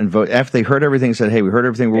goes out and vote. After they heard everything, said, hey, we heard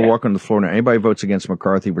everything. We're walking on the floor now. Anybody votes against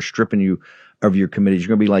McCarthy, we're stripping you of your committees. You're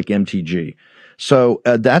going to be like MTG. So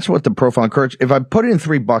that's what the profile encouraged. If I put it in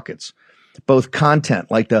three buckets, both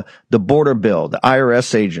content, like the border bill, the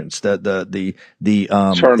IRS agents, the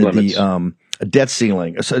debt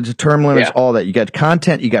ceiling, so term limits, all that. You got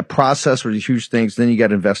content, you got process, which are huge things. Then you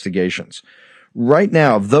got investigations. Right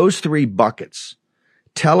now, of those three buckets,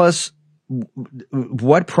 tell us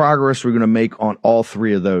what progress we're going to make on all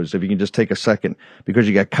three of those. If you can just take a second, because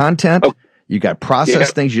you got content, you got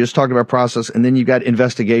process things. You just talked about process, and then you got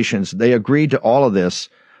investigations. They agreed to all of this.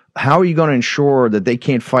 How are you going to ensure that they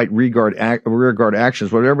can't fight rear guard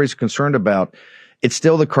actions? What everybody's concerned about, it's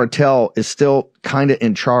still the cartel is still kind of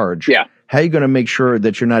in charge. Yeah. How are you going to make sure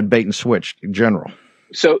that you're not bait and switched in general?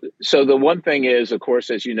 So the one thing is, of course,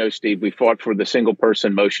 as you know, Steve, we fought for the single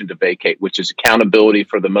person motion to vacate, which is accountability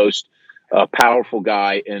for the most powerful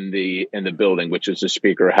guy in the building, which is the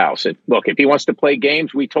Speaker of the House. Look, if he wants to play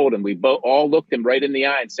games, we told him. We all looked him right in the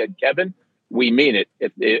eye and said, Kevin, we mean it.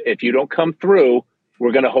 If you don't come through,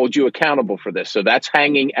 we're going to hold you accountable for this. So that's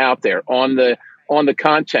hanging out there on the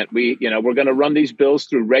content. We're going to run these bills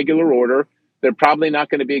through regular order. They're probably not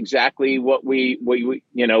going to be exactly what we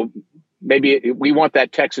maybe we want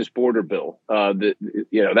that Texas border bill.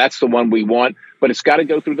 That's the one we want, but it's got to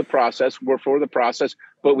go through the process. We're for the process,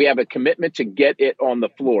 but we have a commitment to get it on the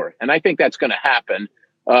floor. And I think that's going to happen.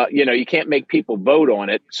 You can't make people vote on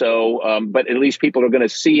it. So, but at least people are going to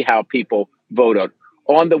see how people vote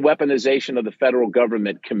on the weaponization of the federal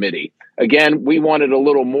government committee. Again, we wanted a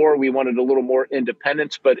little more. We wanted a little more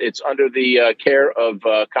independence, but it's under the care of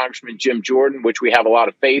Congressman Jim Jordan, which we have a lot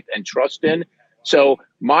of faith and trust in. So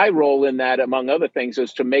my role in that, among other things,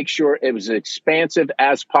 is to make sure it was as expansive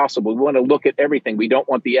as possible. We want to look at everything. We don't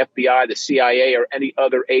want the FBI, the CIA, or any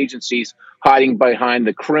other agencies hiding behind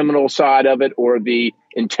the criminal side of it or the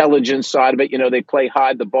intelligence side of it. They play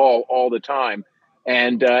hide the ball all the time.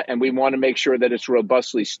 And we want to make sure that it's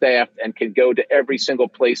robustly staffed and can go to every single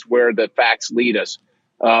place where the facts lead us.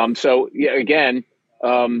 It's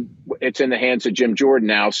in the hands of Jim Jordan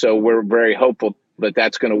now. So we're very hopeful that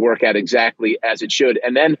that's going to work out exactly as it should.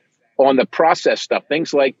 And then on the process stuff,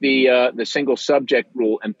 things like the single subject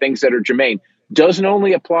rule and things that are germane doesn't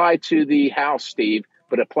only apply to the House, Steve,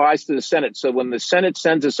 but applies to the Senate. So when the Senate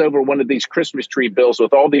sends us over one of these Christmas tree bills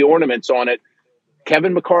with all the ornaments on it,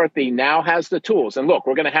 Kevin McCarthy now has the tools. And look,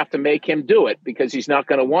 we're going to have to make him do it because he's not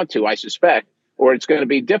going to want to, I suspect, or it's going to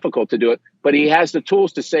be difficult to do it. But he has the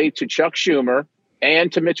tools to say to Chuck Schumer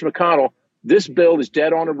and to Mitch McConnell, this bill is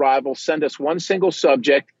dead on arrival. Send us one single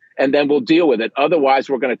subject, and then we'll deal with it. Otherwise,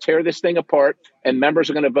 we're going to tear this thing apart, and members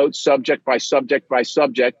are going to vote subject by subject by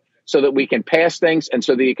subject so that we can pass things and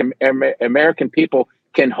so the American people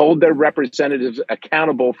can hold their representatives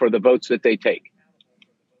accountable for the votes that they take.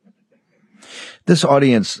 This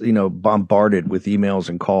audience, bombarded with emails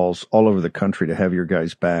and calls all over the country to have your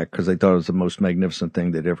guys back because they thought it was the most magnificent thing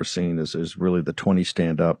they'd ever seen is really the 20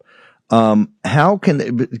 stand up. How can they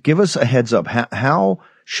give us a heads up? How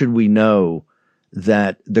should we know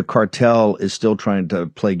that the cartel is still trying to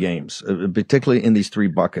play games, particularly in these three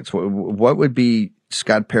buckets? What would be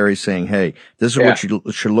Scott Perry saying, hey, this is what you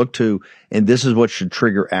should look to, and this is what should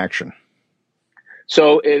trigger action?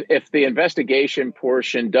 So if the investigation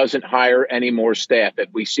portion doesn't hire any more staff, if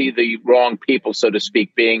we see the wrong people, so to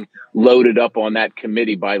speak, being loaded up on that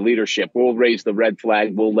committee by leadership, we'll raise the red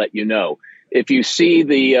flag. We'll let you know. If you see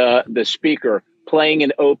the speaker playing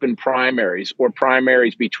in open primaries or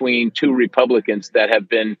primaries between two Republicans that have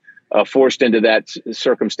been forced into that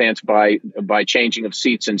circumstance by changing of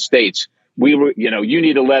seats in states, you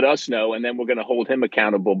need to let us know, and then we're going to hold him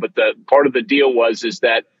accountable. But the part of the deal is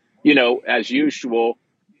that, as usual,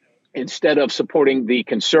 instead of supporting the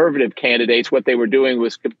conservative candidates, what they were doing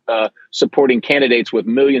was supporting candidates with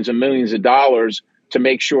millions and millions of dollars to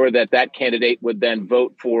make sure that candidate would then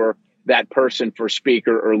vote for that person for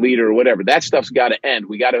speaker or leader or whatever. That stuff's got to end.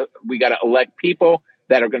 We got to elect people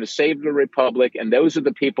that are going to save the republic, and those are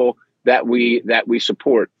the people that we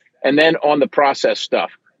support. And then on the process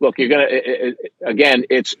stuff, look, you're going to again.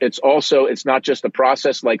 It's not just a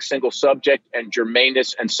process like single subject and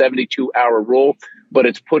germaneness and 72-hour rule, but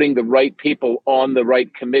it's putting the right people on the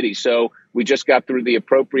right committee. So we just got through the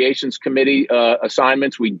Appropriations Committee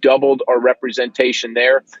assignments. We doubled our representation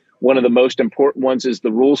there. One of the most important ones is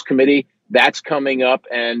the Rules Committee. That's coming up,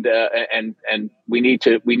 and we need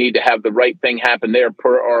to have the right thing happen there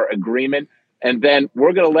per our agreement. And then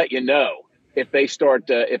we're going to let you know if they start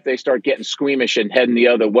getting squeamish and heading the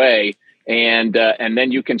other way. And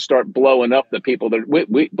then you can start blowing up the people that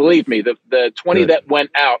we believe me, the 20 that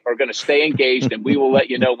went out are going to stay engaged, and we will let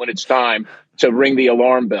you know when it's time to ring the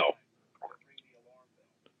alarm bell.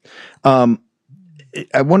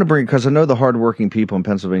 I want to bring, because I know the hardworking people in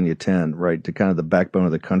Pennsylvania 10, right, to kind of the backbone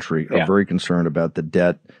of the country, are very concerned about the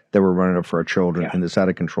debt that we're running up for our children and this out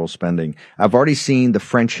of control spending. I've already seen the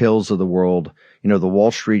French Hills of the world, the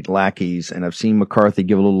Wall Street lackeys, and I've seen McCarthy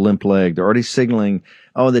give a little limp leg. They're already signaling,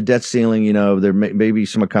 the debt ceiling, there may be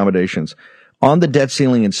some accommodations on the debt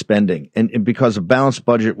ceiling and spending. And because a balanced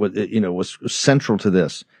budget was central to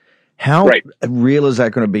this. How real is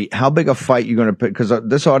that going to be? How big a fight you're going to put? Because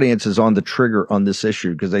this audience is on the trigger on this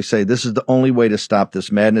issue, because they say this is the only way to stop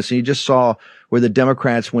this madness. And you just saw where the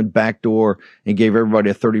Democrats went backdoor and gave everybody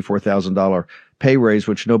a $34,000 pay raise,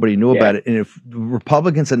 which nobody knew about it. And if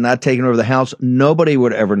Republicans had not taken over the House, nobody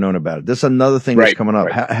would have ever known about it. This is another thing that's coming up.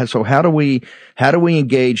 So how do we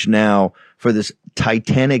engage now for this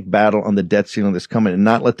titanic battle on the debt ceiling that's coming, and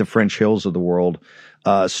not let the French Hills of the world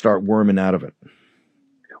start worming out of it?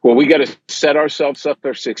 Well, we got to set ourselves up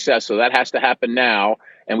for success. So that has to happen now.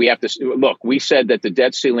 And we have to look, we said that the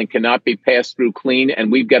debt ceiling cannot be passed through clean,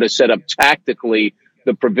 and we've got to set up tactically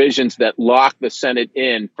the provisions that lock the Senate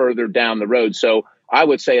in further down the road. So I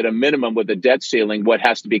would say at a minimum with the debt ceiling, what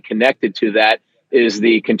has to be connected to that is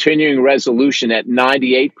the continuing resolution at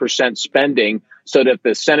 98% spending, so that if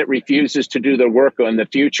the Senate refuses to do their work in the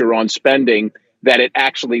future on spending, that it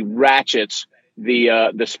actually ratchets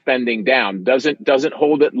the spending down, doesn't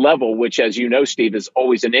hold it level, which, as you know, Steve, is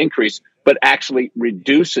always an increase, but actually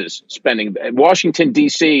reduces spending. Washington,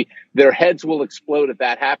 D.C., their heads will explode if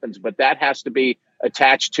that happens, but that has to be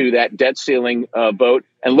attached to that debt ceiling vote.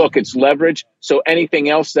 And look, it's leverage. So anything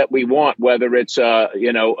else that we want, whether it's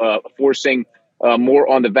forcing more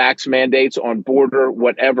on the vax mandates, on border,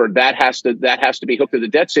 whatever, that has to be hooked to the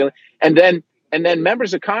debt ceiling. And then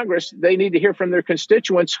members of Congress, they need to hear from their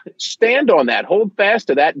constituents. Stand on that. Hold fast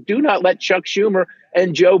to that. Do not let Chuck Schumer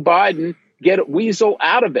and Joe Biden weasel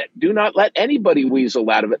out of it. Do not let anybody weasel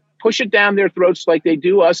out of it. Push it down their throats like they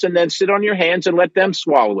do us, and then sit on your hands and let them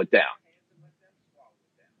swallow it down.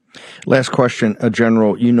 Last question,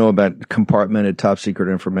 General. You know about compartmented top secret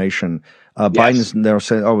information. Biden's now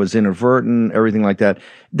saying, it was inadvertent, everything like that.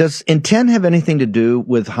 Does intent have anything to do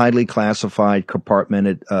with highly classified,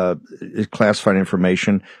 compartmented, classified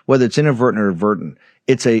information, whether it's inadvertent or advertent?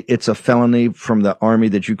 It's a felony from the Army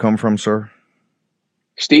that you come from, sir?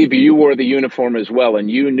 Steve, you wore the uniform as well,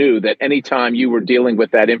 and you knew that anytime you were dealing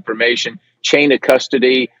with that information, chain of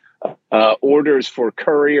custody, orders for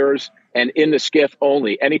couriers, and in the skiff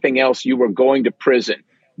only, anything else, you were going to prison.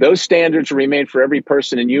 Those standards remain for every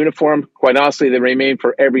person in uniform. Quite honestly, they remain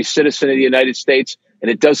for every citizen of the United States. And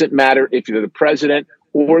it doesn't matter if you're the president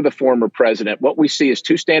or the former president. What we see is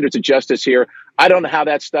two standards of justice here. I don't know how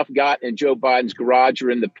that stuff got in Joe Biden's garage or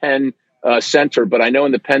in the Penn Center, but I know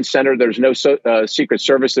in the Penn Center, there's no Secret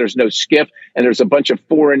Service, there's no skiff, and there's a bunch of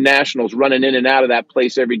foreign nationals running in and out of that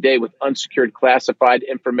place every day with unsecured classified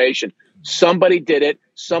information. Somebody did it.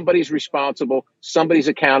 Somebody's responsible. Somebody's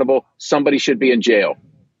accountable. Somebody should be in jail.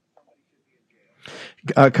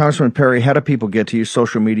 Congressman Perry, how do people get to you?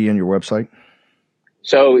 Social media and your website?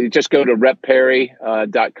 So you just go to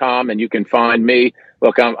repperry.com and you can find me.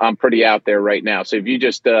 Look, I'm pretty out there right now. So if you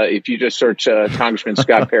just search Congressman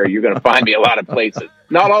Scott Perry, you're going to find me a lot of places.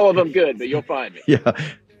 Not all of them good, but you'll find me. Yeah.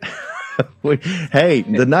 Hey,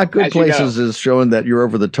 the not good places is showing that you're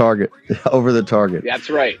over the target. Over the target. That's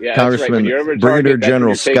right. Yeah, Congressman, that's right. When you're over the Brigadier target, General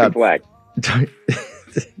you're Scott. flag.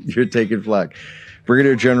 You're taking flag.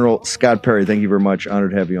 Brigadier General Scott Perry, thank you very much.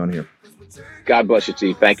 Honored to have you on here. God bless you,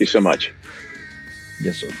 Steve. Thank you so much.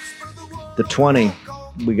 Yes, sir. The 20,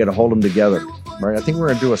 we got to hold them together, right? I think we're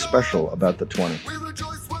going to do a special about the 20.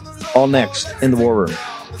 All next in the War Room.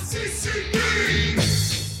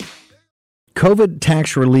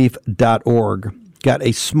 COVIDtaxrelief.org got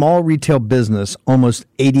a small retail business almost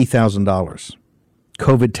 $80,000.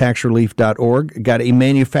 COVIDtaxrelief.org got a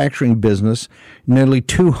manufacturing business nearly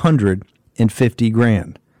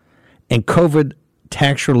 $250,000. And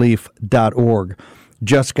COVIDtaxrelief.org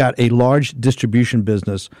just got a large distribution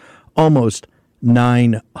business almost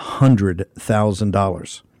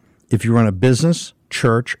 $900,000. If you run a business,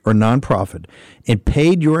 church, or nonprofit and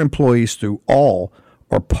paid your employees through all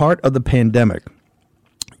or part of the pandemic,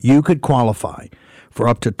 you could qualify for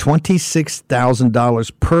up to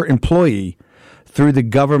 $26,000 per employee through the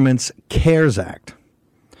government's CARES Act.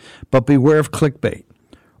 But beware of clickbait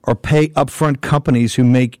or pay upfront companies who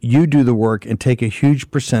make you do the work and take a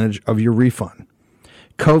huge percentage of your refund.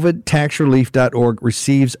 COVIDTaxRelief.org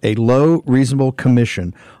receives a low, reasonable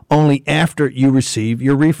commission only after you receive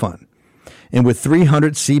your refund. And with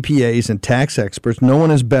 300 CPAs and tax experts, no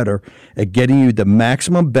one is better at getting you the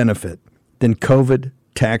maximum benefit than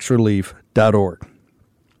COVIDTaxRelief.org.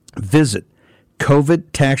 Visit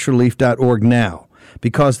COVIDTaxRelief.org now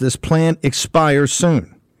because this plan expires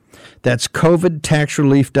soon. That's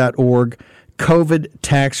COVIDTaxRelief.org,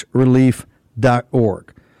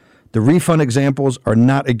 COVIDTaxRelief.org. The refund examples are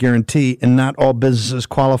not a guarantee and not all businesses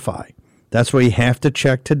qualify. That's why you have to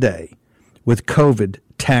check today with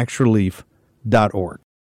COVIDTaxRelief.org.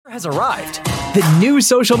 Has arrived. The new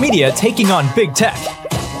social media taking on big tech,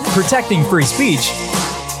 protecting free speech,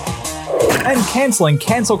 and canceling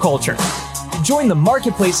cancel culture. Join the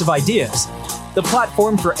marketplace of ideas. The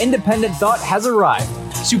platform for independent thought has arrived.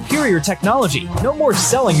 Superior technology. No more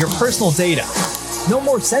selling your personal data. No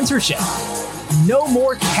more censorship. No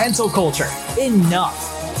more cancel culture.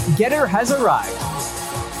 Enough. Getter has arrived.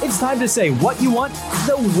 It's time to say what you want,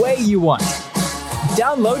 the way you want.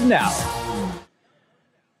 Download now.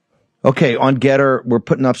 Okay, on Getter, we're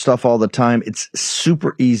putting up stuff all the time. It's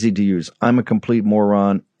super easy to use. I'm a complete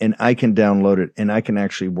moron, and I can download it, and I can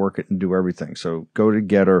actually work it and do everything. So go to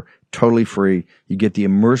Getter, totally free. You get the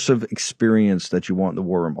immersive experience that you want in the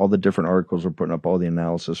war room. All the different articles we're putting up, all the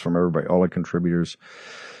analysis from everybody, all the contributors.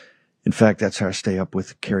 In fact, that's how I stay up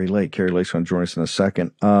with Kari Lake. Kari Lake's going to join us in a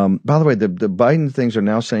second. By the way, the Biden things are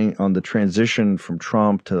now saying on the transition from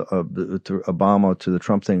Trump to Obama to the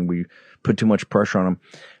Trump thing, we put too much pressure on him.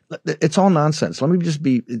 It's all nonsense. Let me just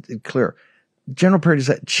be clear. General Perry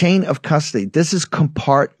said chain of custody. This is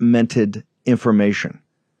compartmented information.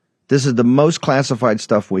 This is the most classified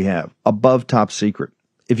stuff we have, above top secret.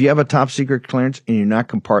 If you have a top secret clearance and you're not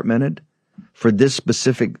compartmented for this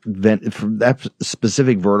specific for that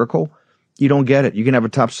specific vertical, you don't get it. You can have a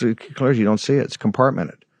top secret clearance, you don't see it. It's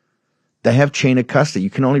compartmented. They have chain of custody. You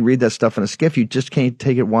can only read that stuff in a SCIF. You just can't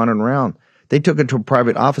take it wandering around. They took it to a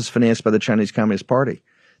private office financed by the Chinese Communist Party.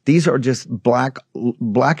 These are just black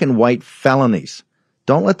and white felonies.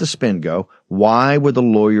 Don't let the spin go. Why were the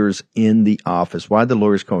lawyers in the office? Why did the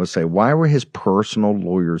lawyers come and say, why were his personal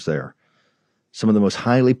lawyers there? Some of the most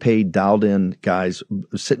highly paid, dialed-in guys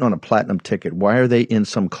sitting on a platinum ticket. Why are they in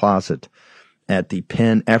some closet at the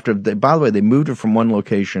pen after by the way, they moved it from one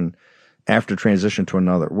location after transition to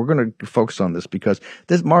another. We're going to focus on this because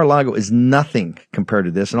this Mar-a-Lago is nothing compared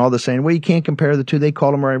to this. And all they're saying, well, you can't compare the two. They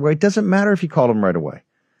called them right away. It doesn't matter if you call them right away.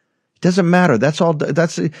 Doesn't matter. That's all.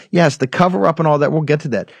 That's yes, the cover up and all that. We'll get to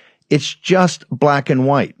that. It's just black and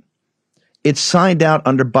white. It's signed out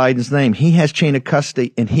under Biden's name. He has chain of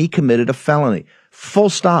custody and he committed a felony. Full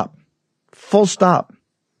stop. Full stop.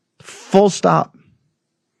 Full stop.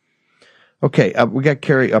 Okay, we got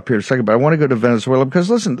Kari up here in a second, but I want to go to Venezuela because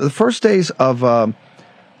listen, the first days of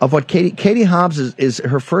what Katie Hobbs is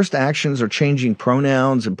her first actions are changing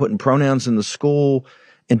pronouns and putting pronouns in the school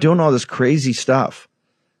and doing all this crazy stuff.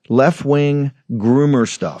 Left-wing groomer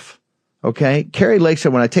stuff, okay? Kari Lake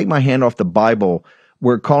said, when I take my hand off the Bible,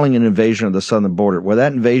 we're calling an invasion of the southern border. Well,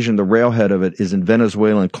 that invasion, the railhead of it, is in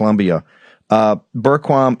Venezuela and Colombia.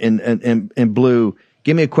 Berquam in blue,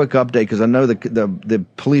 give me a quick update because I know the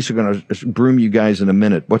police are going to groom you guys in a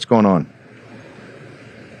minute. What's going on?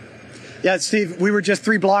 Yeah, Steve, we were just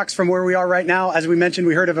 3 blocks from where we are right now. As we mentioned,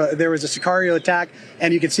 we heard there was a Sicario attack,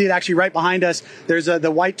 and you can see it actually right behind us. There's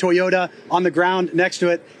the white Toyota on the ground next to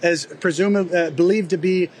it, as believed to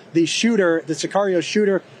be the shooter, the Sicario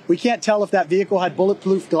shooter. We can't tell if that vehicle had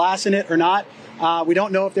bulletproof glass in it or not. We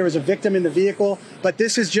don't know if there was a victim in the vehicle, but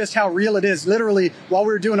this is just how real it is. Literally, while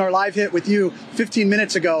we were doing our live hit with you 15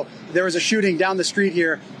 minutes ago, there was a shooting down the street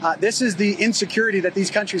here. This is the insecurity that these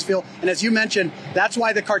countries feel. And as you mentioned, that's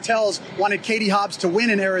why the cartels wanted Katie Hobbs to win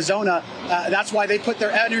in Arizona. That's why they put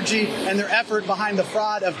their energy and their effort behind the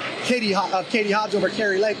fraud of Katie Hobbs over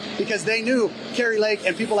Kari Lake, because they knew Kari Lake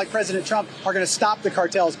and people like President Trump are going to stop the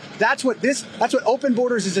cartels. That's what Open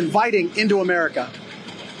Borders is inviting into America.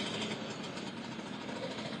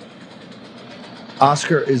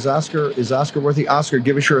 Is Oscar worthy? Oscar,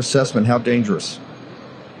 give us your assessment. How dangerous?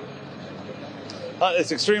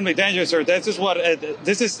 It's extremely dangerous, sir.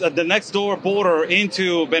 This is the next door border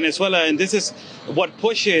into Venezuela, and this is what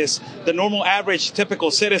pushes the normal, average,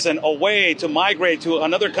 typical citizen away to migrate to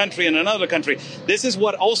another country and another country. This is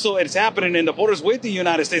what also is happening in the borders with the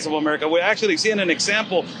United States of America. We're actually seeing an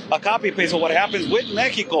example, a copy paste of what happens with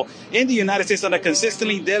Mexico in the United States on a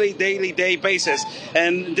consistently daily basis.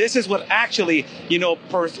 And this is what actually,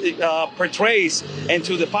 portrays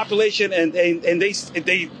into the population, and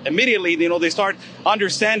they immediately, they start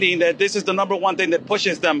understanding that this is the number one thing that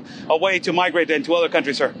pushes them away to migrate into other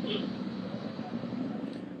countries, sir.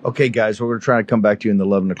 Okay, guys, we're going to try to come back to you in the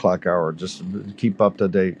 11 o'clock hour. Just keep up to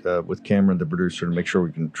date with Cameron, the producer, to make sure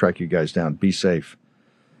we can track you guys down. Be safe.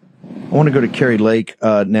 I want to go to Carrie Lake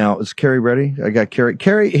now. Is Carrie ready? I got Carrie.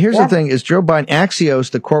 Carrie, here's the thing: is Joe Biden, Axios,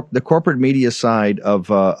 the corporate media side of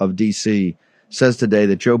DC, says today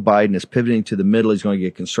that Joe Biden is pivoting to the middle. He's going to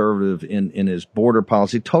get conservative in his border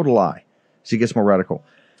policy. Total lie. So he gets more radical.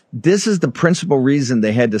 This is the principal reason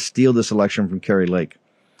they had to steal this election from Carrie Lake.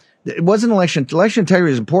 It wasn't election. Election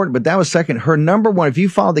integrity is important, but that was second. Her number one, if you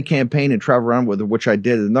followed the campaign and traveled around with her, which I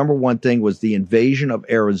did, the number one thing was the invasion of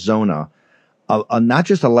Arizona, not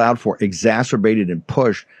just allowed for, exacerbated and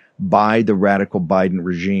pushed by the radical Biden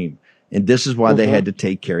regime. And this is why they had to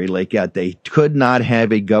take Carrie Lake out. They could not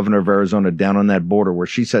have a governor of Arizona down on that border where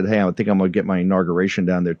she said, hey, I think I'm going to get my inauguration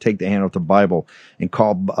down there, take the hand off the Bible and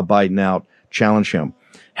call Biden out, challenge him.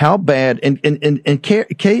 How bad? And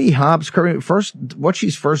Katie Hobbs, what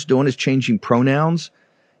she's first doing is changing pronouns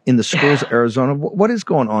in the schools of Arizona. What is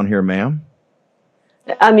going on here, ma'am?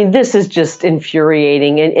 I mean, this is just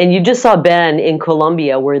infuriating. And you just saw, Ben, in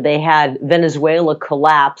Colombia, where they had Venezuela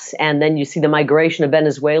collapse, and then you see the migration of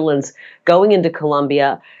Venezuelans going into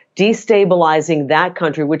Colombia, destabilizing that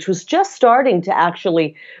country, which was just starting to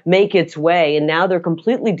actually make its way. And now they're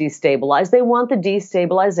completely destabilized. They want the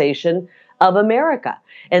destabilization of America.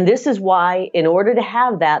 And this is why, in order to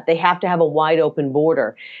have that, they have to have a wide open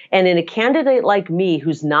border. And in a candidate like me,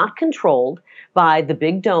 who's not controlled by the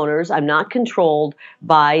big donors, I'm not controlled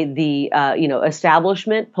by the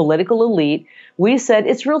establishment, political elite, we said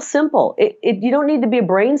it's real simple. You don't need to be a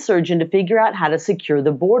brain surgeon to figure out how to secure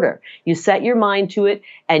the border. You set your mind to it,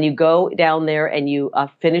 and you go down there and you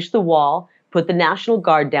finish the wall, put the National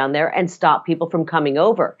Guard down there, and stop people from coming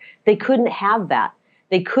over. They couldn't have that.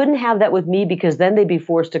 They couldn't have that with me, because then they'd be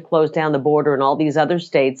forced to close down the border in all these other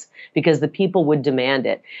states because the people would demand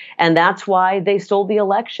it. And that's why they stole the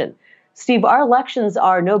election. Steve, our elections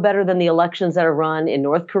are no better than the elections that are run in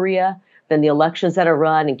North Korea, than the elections that are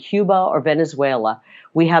run in Cuba or Venezuela.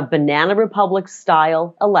 We have banana republic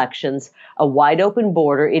style elections, a wide open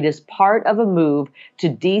border. It is part of a move to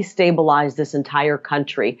destabilize this entire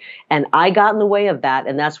country. And I got in the way of that,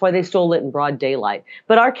 and that's why they stole it in broad daylight.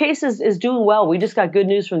 But our case is doing well. We just got good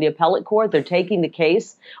news from the appellate court. They're taking the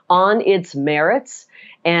case on its merits,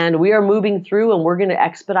 and we are moving through, and we're going to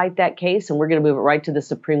expedite that case, and we're going to move it right to the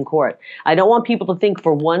Supreme Court. I don't want people to think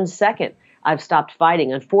for 1 second I've stopped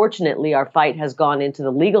fighting. Unfortunately, our fight has gone into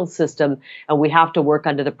the legal system, and we have to work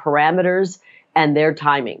under the parameters and their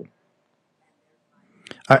timing.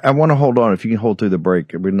 I want to hold on. If you can hold through the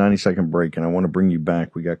break, we're 90-second break, and I want to bring you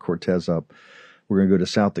back. We got Cortez up. We're going to go to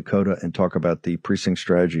South Dakota and talk about the precinct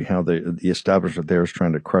strategy, how the establishment there is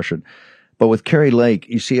trying to crush it. But with Carrie Lake,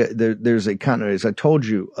 you see, there's a kind of, as I told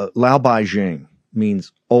you, Lao Beijing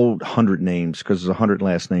means old 100 names because there's 100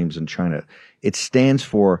 last names in China. It stands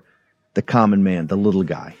for the common man, the little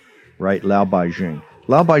guy, right? Lao Beijing.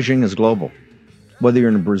 Lao Beijing is global. Whether you're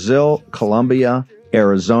in Brazil, Colombia,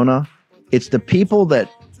 Arizona, it's the people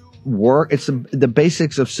that work. It's the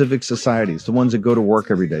basics of civic societies, the ones that go to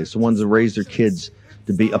work every day. It's the ones that raise their kids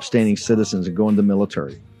to be upstanding citizens and go in the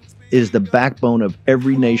military. It is the backbone of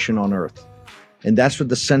every nation on earth. And that's what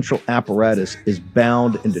the central apparatus is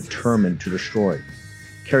bound and determined to destroy.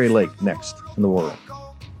 Carrie Lake, next in the War Room.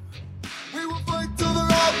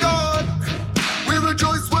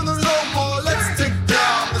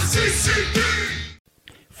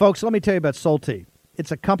 Folks, let me tell you about Solti.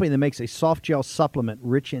 It's a company that makes a soft gel supplement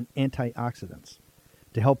rich in antioxidants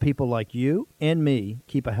to help people like you and me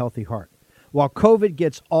keep a healthy heart. While COVID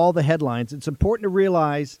gets all the headlines, it's important to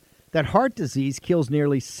realize that heart disease kills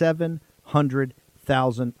nearly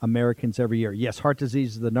 700,000 Americans every year. Yes, heart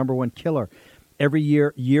disease is the number one killer every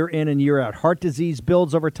year, year in and year out. Heart disease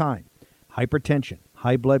builds over time. Hypertension,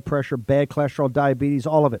 high blood pressure, bad cholesterol, diabetes,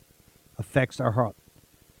 all of it affects our heart.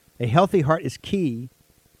 A healthy heart is key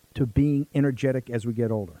to being energetic as we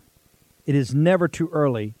get older. It is never too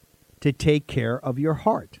early to take care of your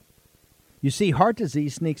heart. You see, heart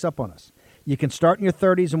disease sneaks up on us. You can start in your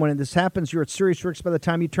 30s, and when this happens, you're at serious risk by the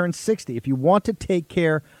time you turn 60. If you want to take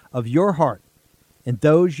care of your heart and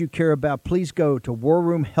those you care about, please go to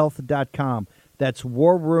warroomhealth.com. That's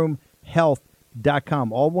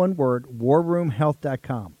warroomhealth.com. All one word,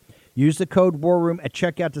 warroomhealth.com. Use the code WARROOM at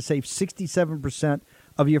checkout to save 67%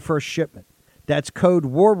 of your first shipment. That's code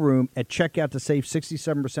WARROOM at checkout to save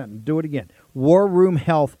 67%. And do it again. War Room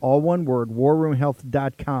Health, all one word,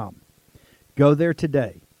 warroomhealth.com. Go there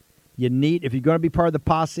today. If you're going to be part of the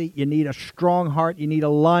posse, you need a strong heart. You need a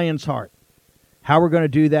lion's heart. How we're going to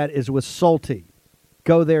do that is with Solti.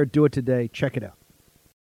 Go there, do it today. Check it out.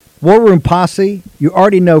 War Room Posse, you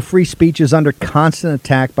already know free speech is under constant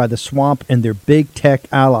attack by the swamp and their big tech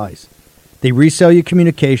allies. They resell your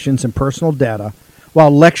communications and personal data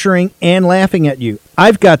while lecturing and laughing at you.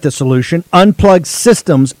 I've got the solution. Unplugged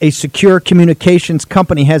Systems, a secure communications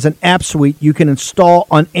company, has an app suite you can install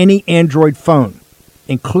on any Android phone,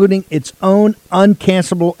 including its own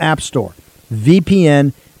uncancelable app store,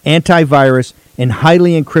 VPN, antivirus, and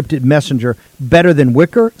highly encrypted messenger, better than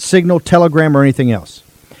Wickr, Signal, Telegram, or anything else.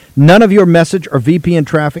 None of your message or VPN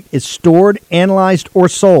traffic is stored, analyzed, or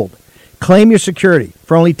sold. Claim your security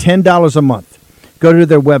for only $10 a month. Go to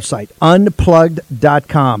their website,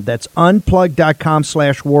 unplugged.com. That's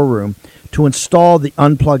unplugged.com/war room to install the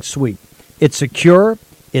Unplugged suite. It's secure,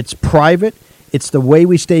 it's private, it's the way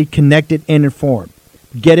we stay connected and informed.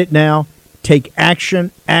 Get it now. Take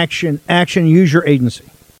action, action, action. Use your agency.